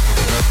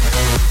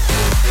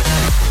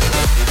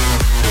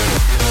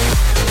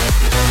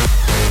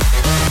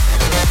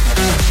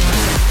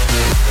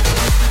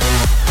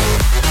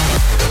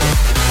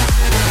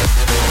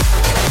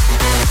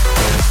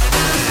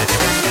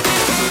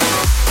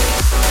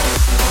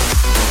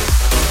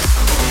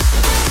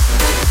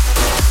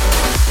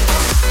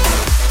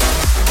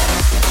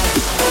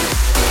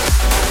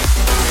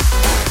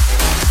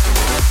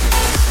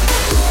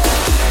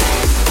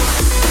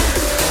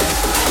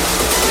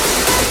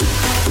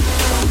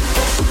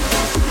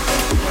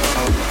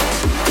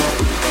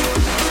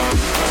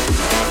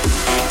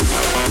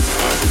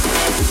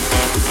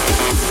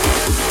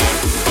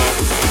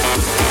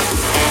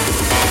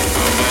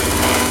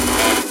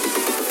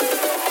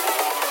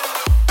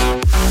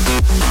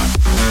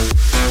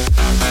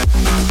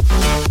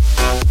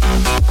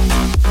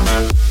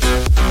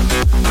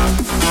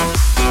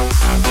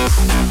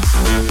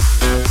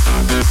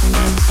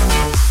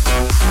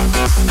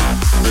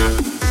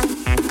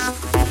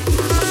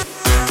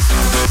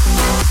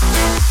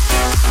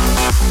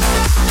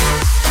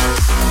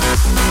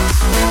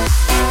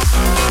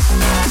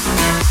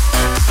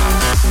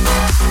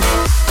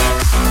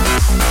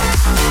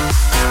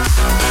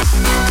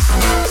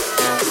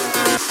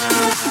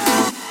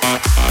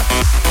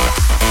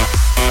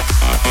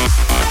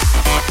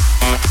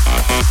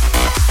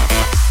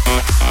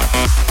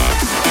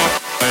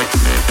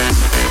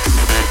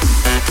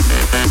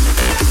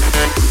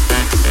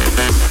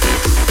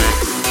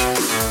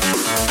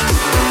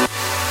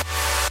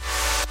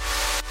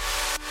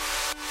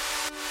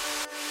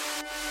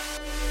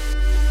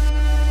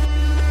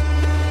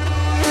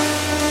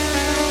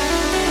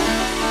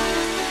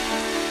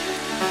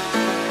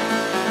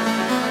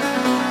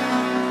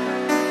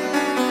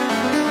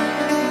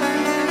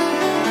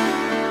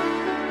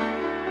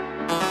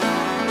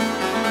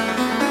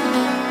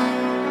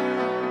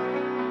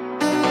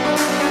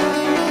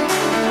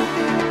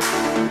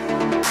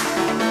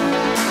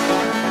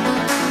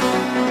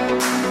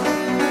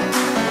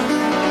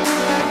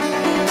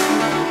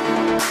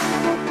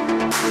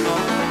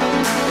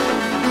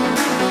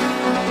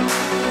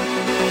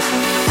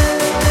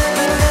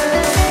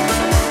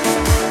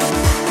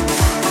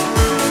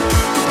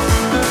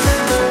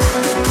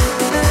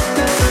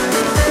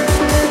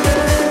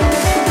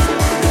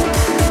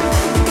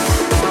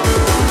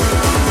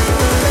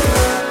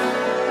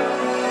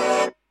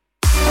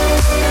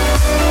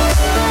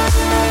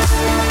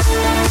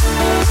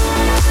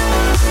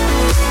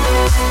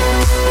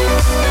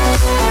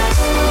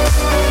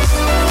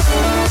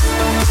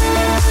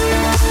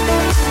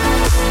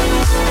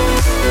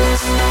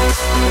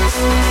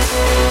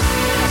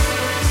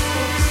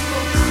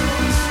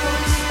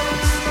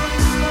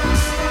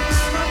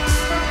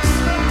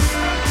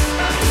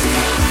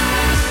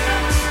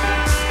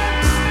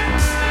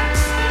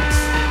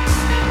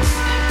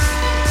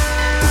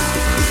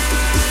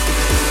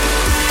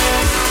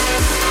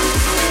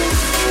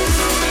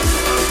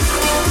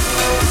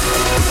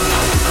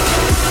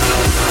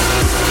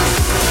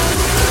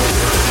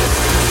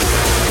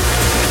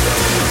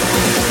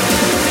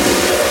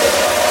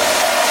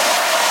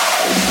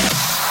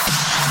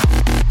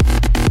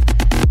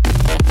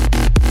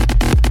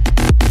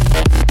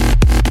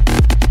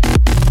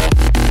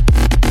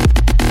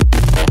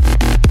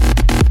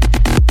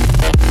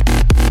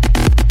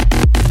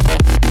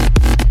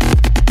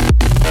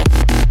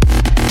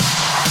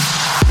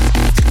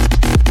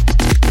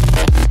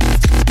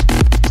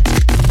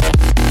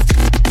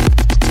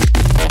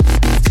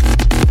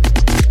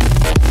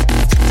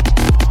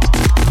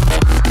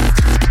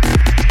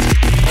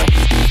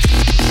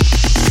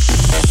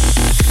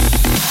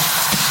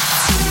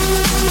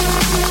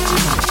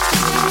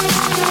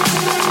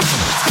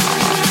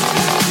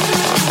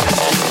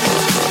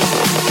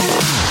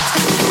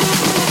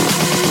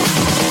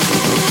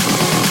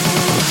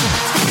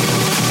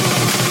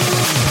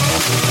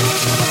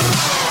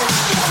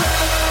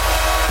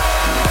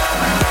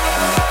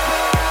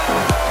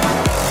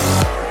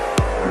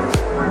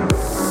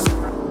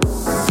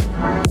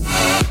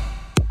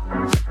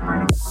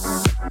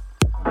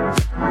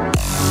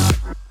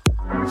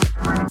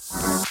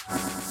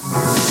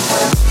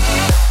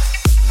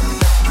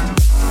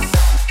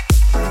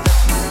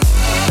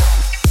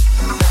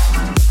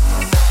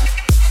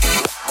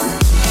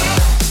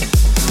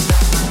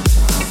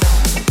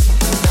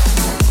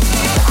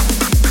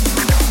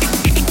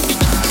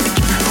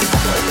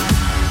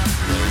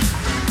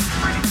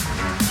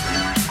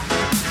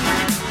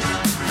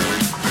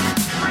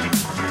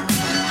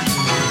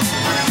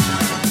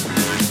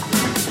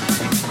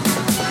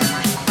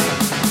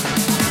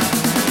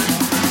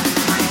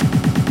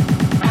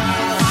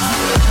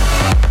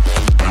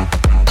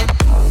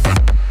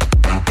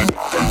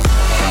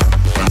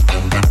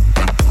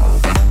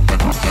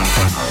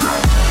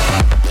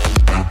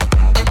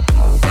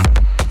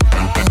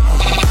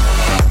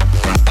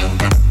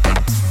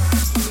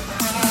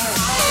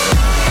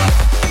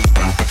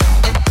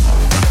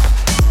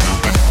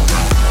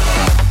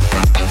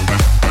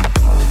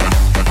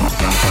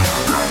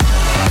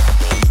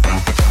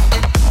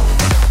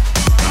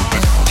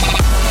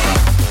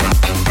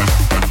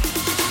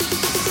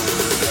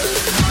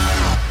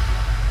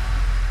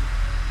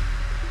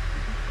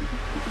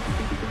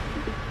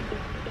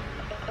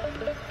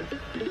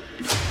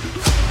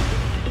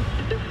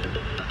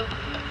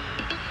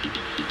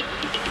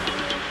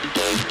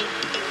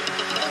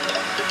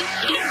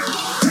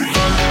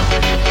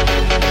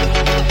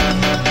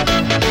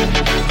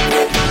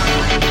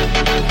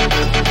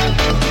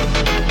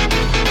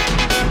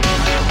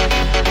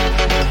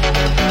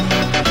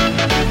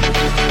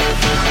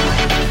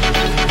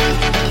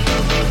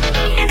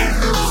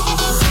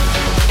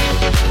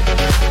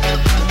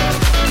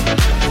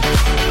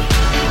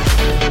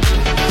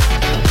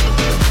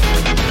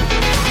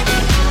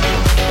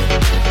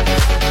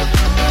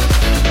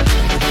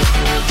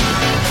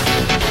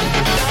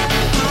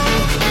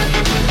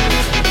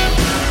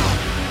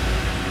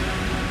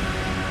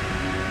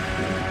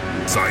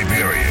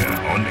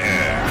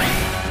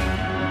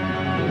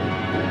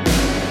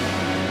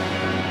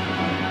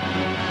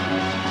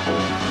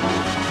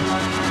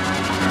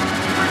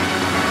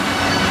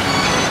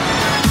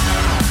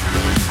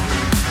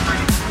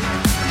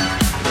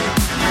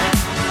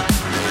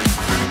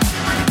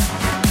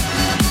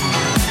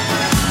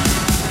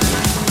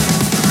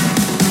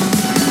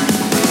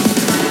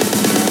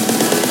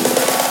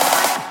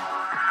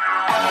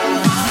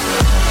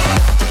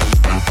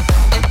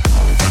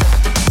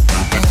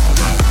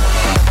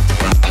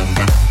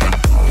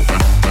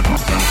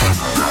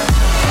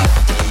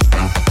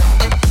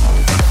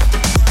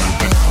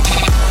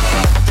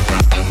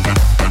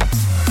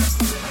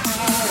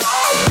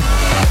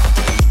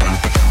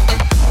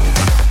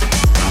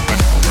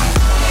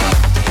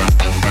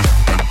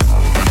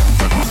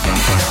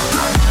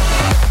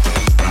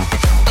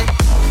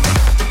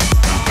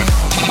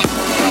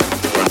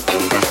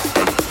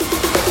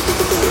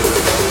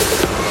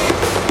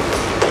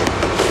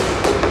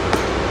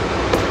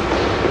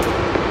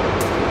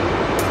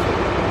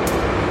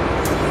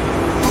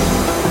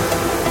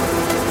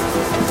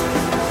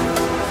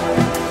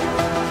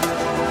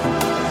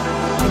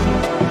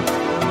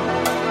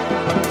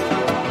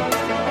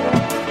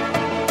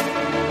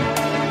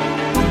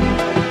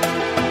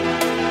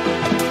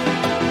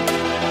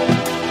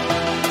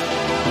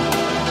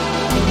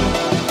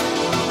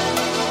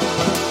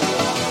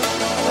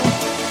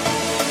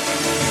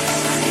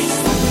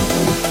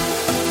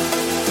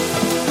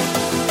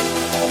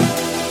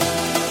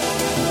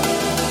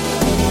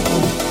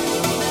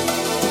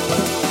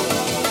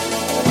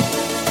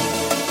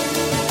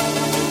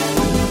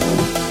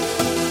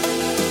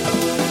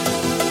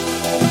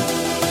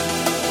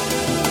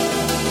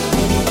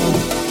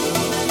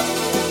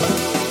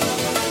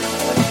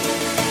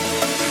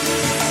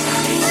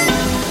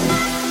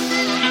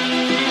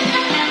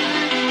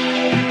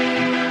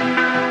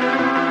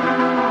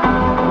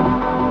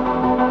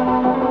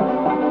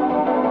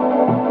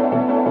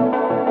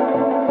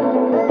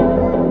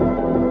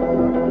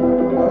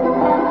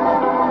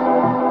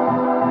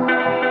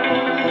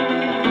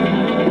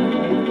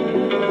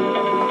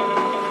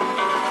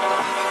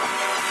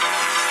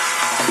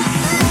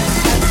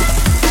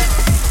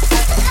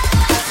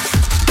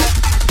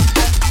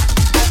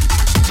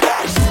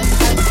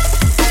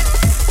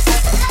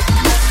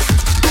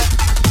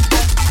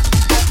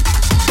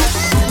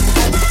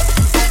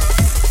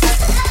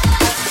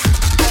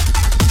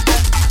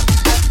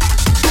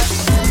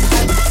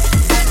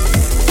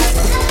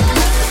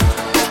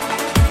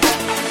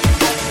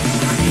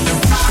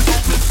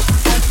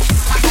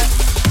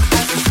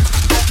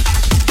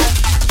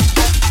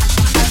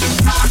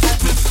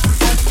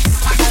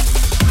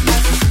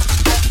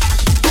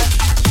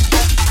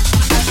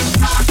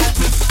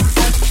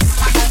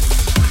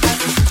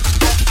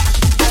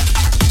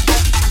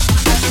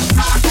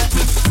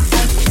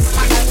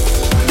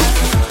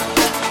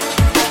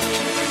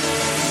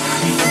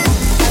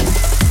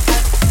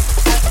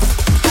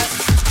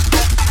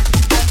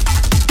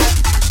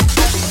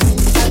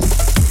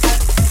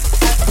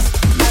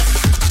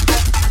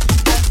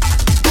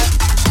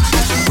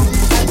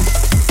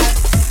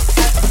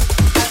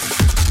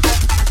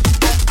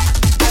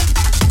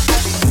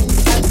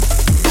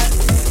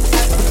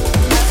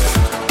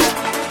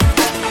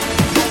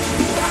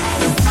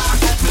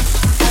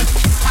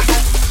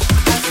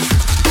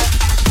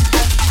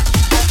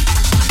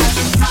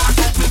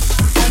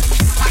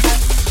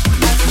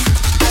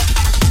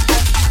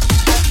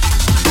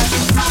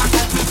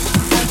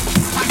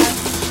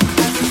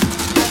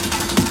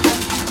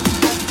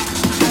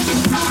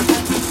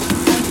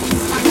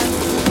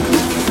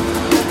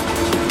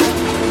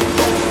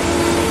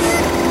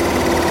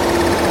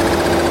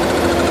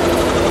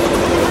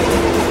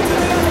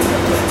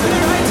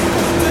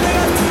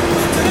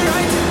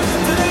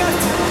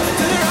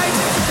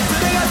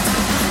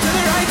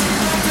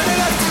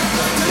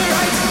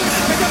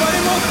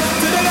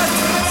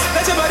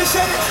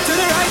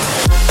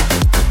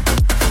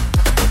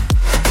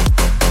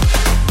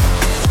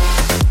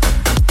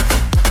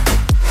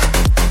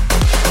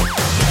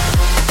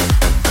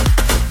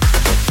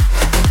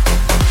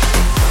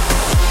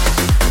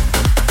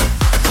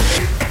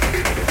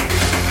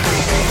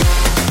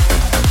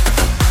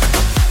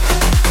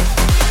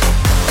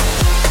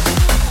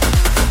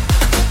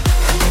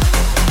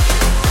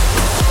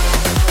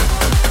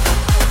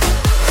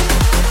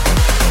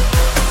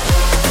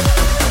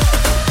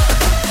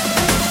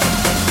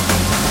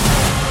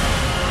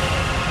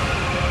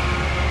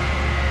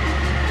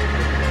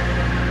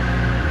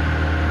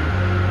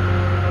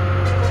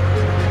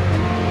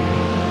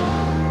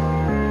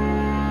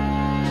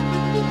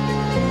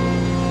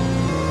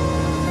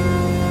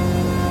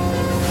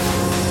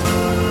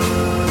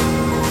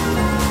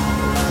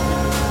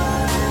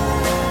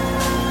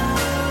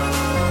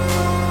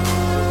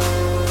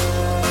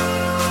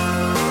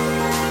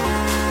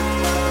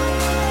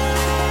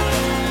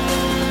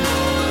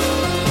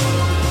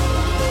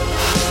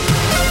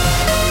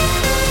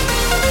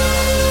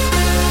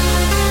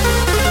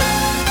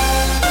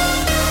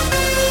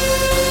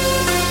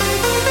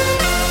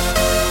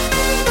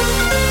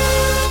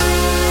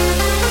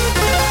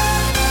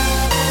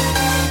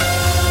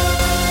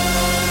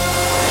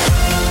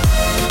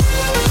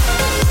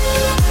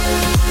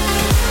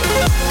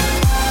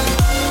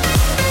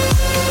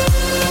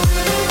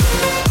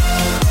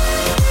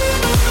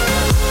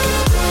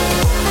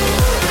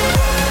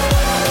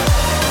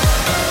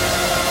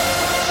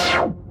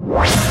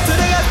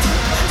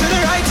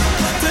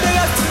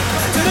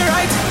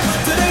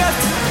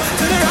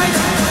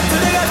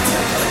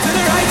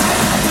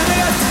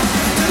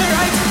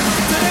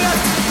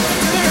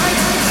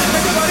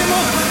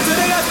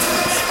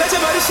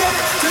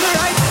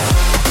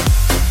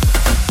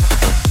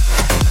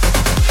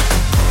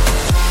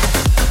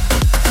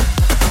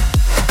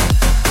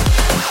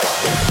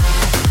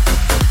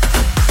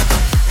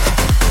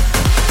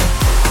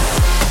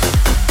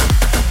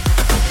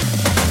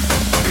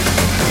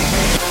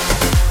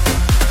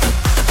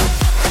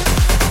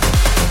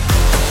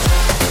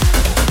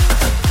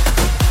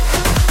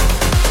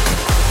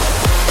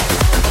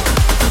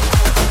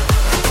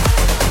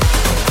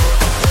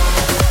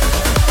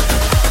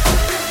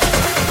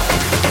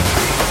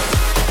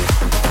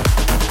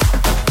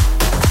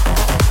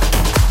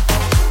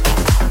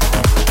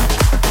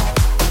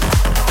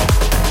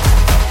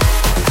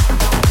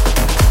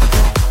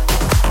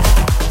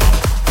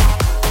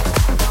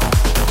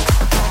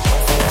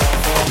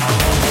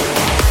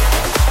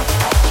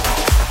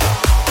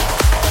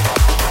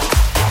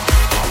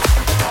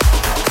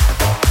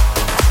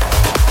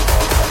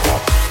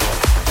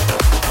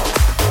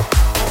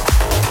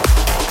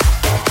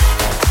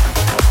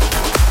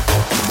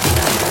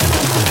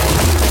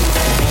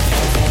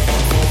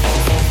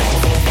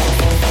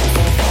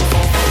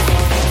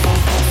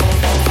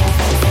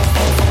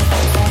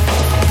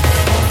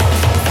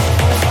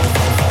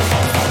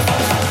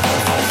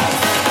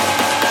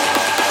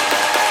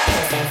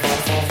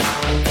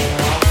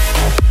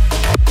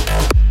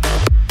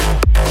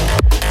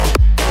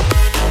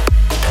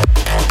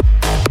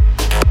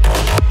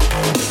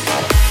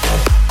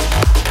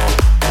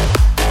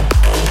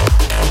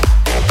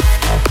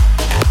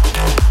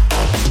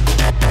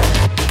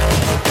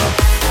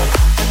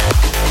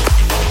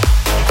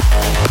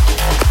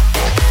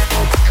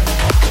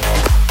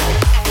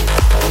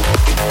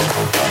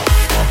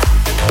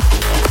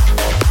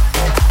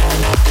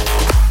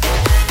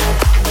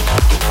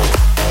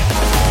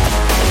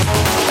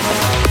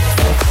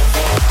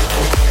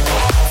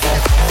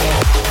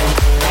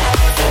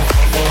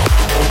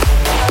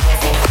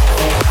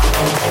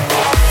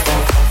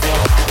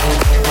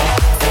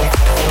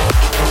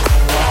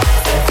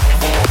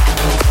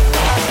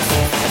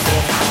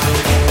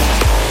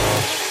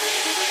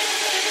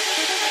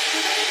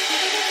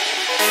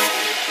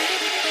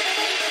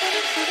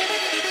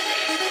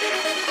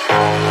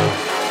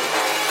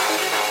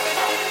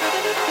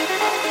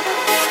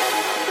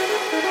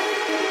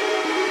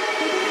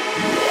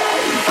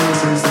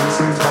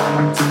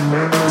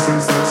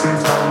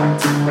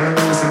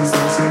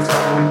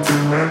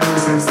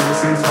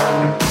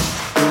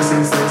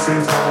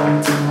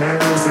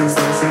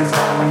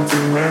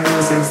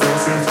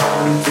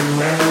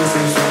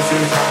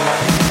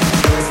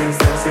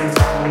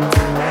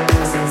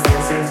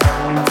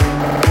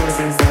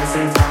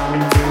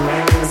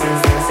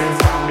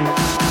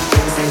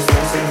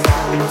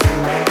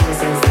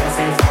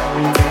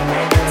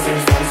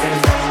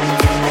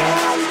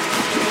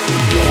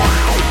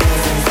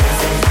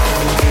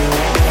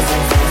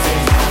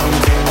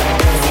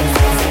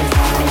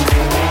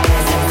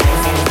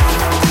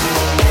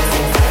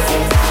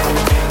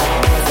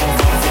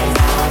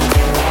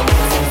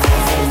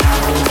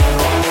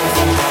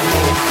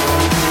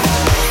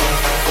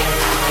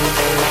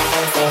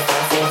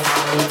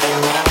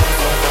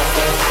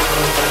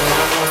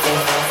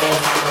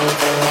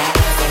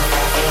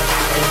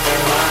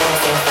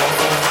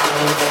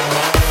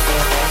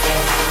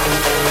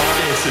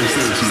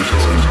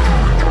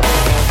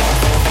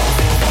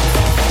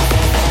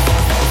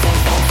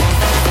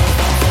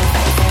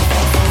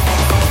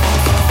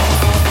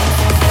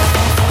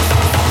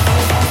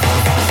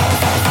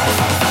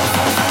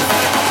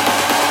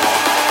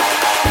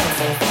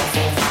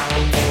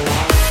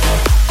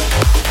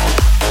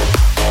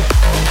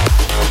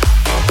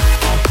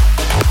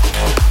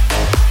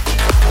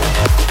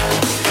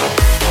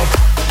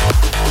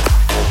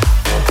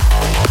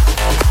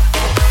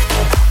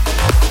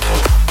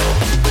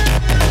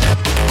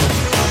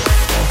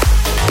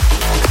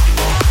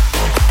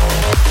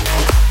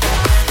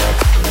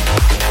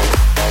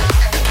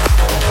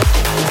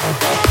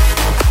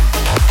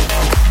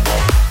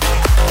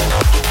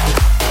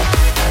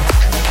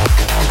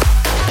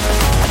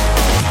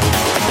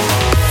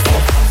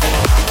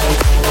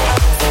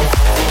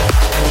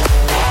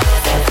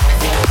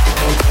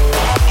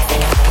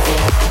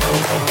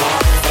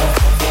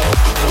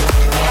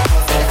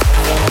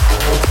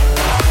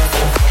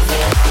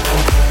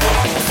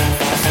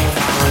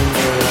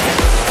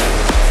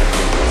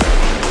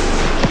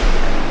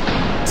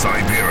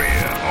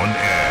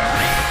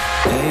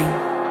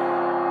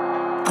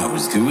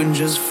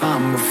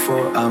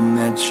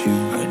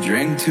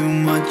 Too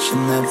much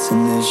and that's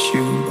an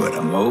issue, but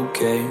I'm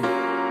okay.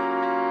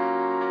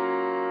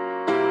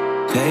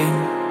 Hey,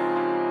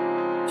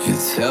 you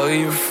tell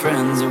your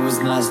friends it was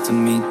nice to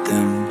meet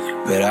them,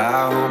 but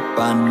I hope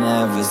I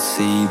never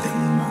see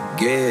them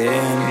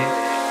again.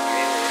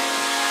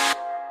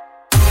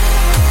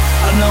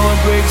 I know it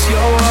breaks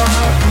your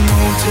heart. I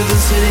moved to the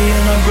city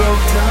in a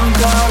broke down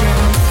car,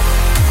 and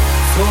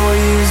 4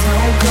 years no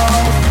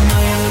call. Now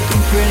you're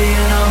looking pretty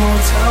in a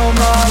hotel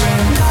bar,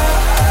 and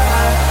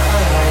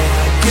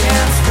I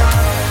can't stop.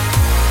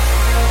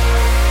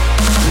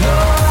 No,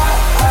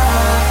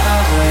 I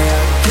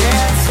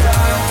can't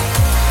stop.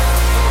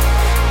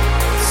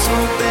 So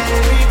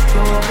baby,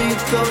 pull me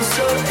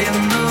closer in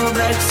the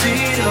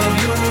backseat of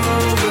your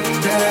Rover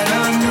that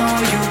I know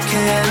you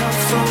can't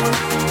afford.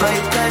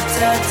 Bite that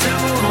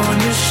tattoo on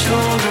your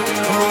shoulder,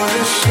 or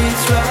the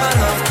sheets right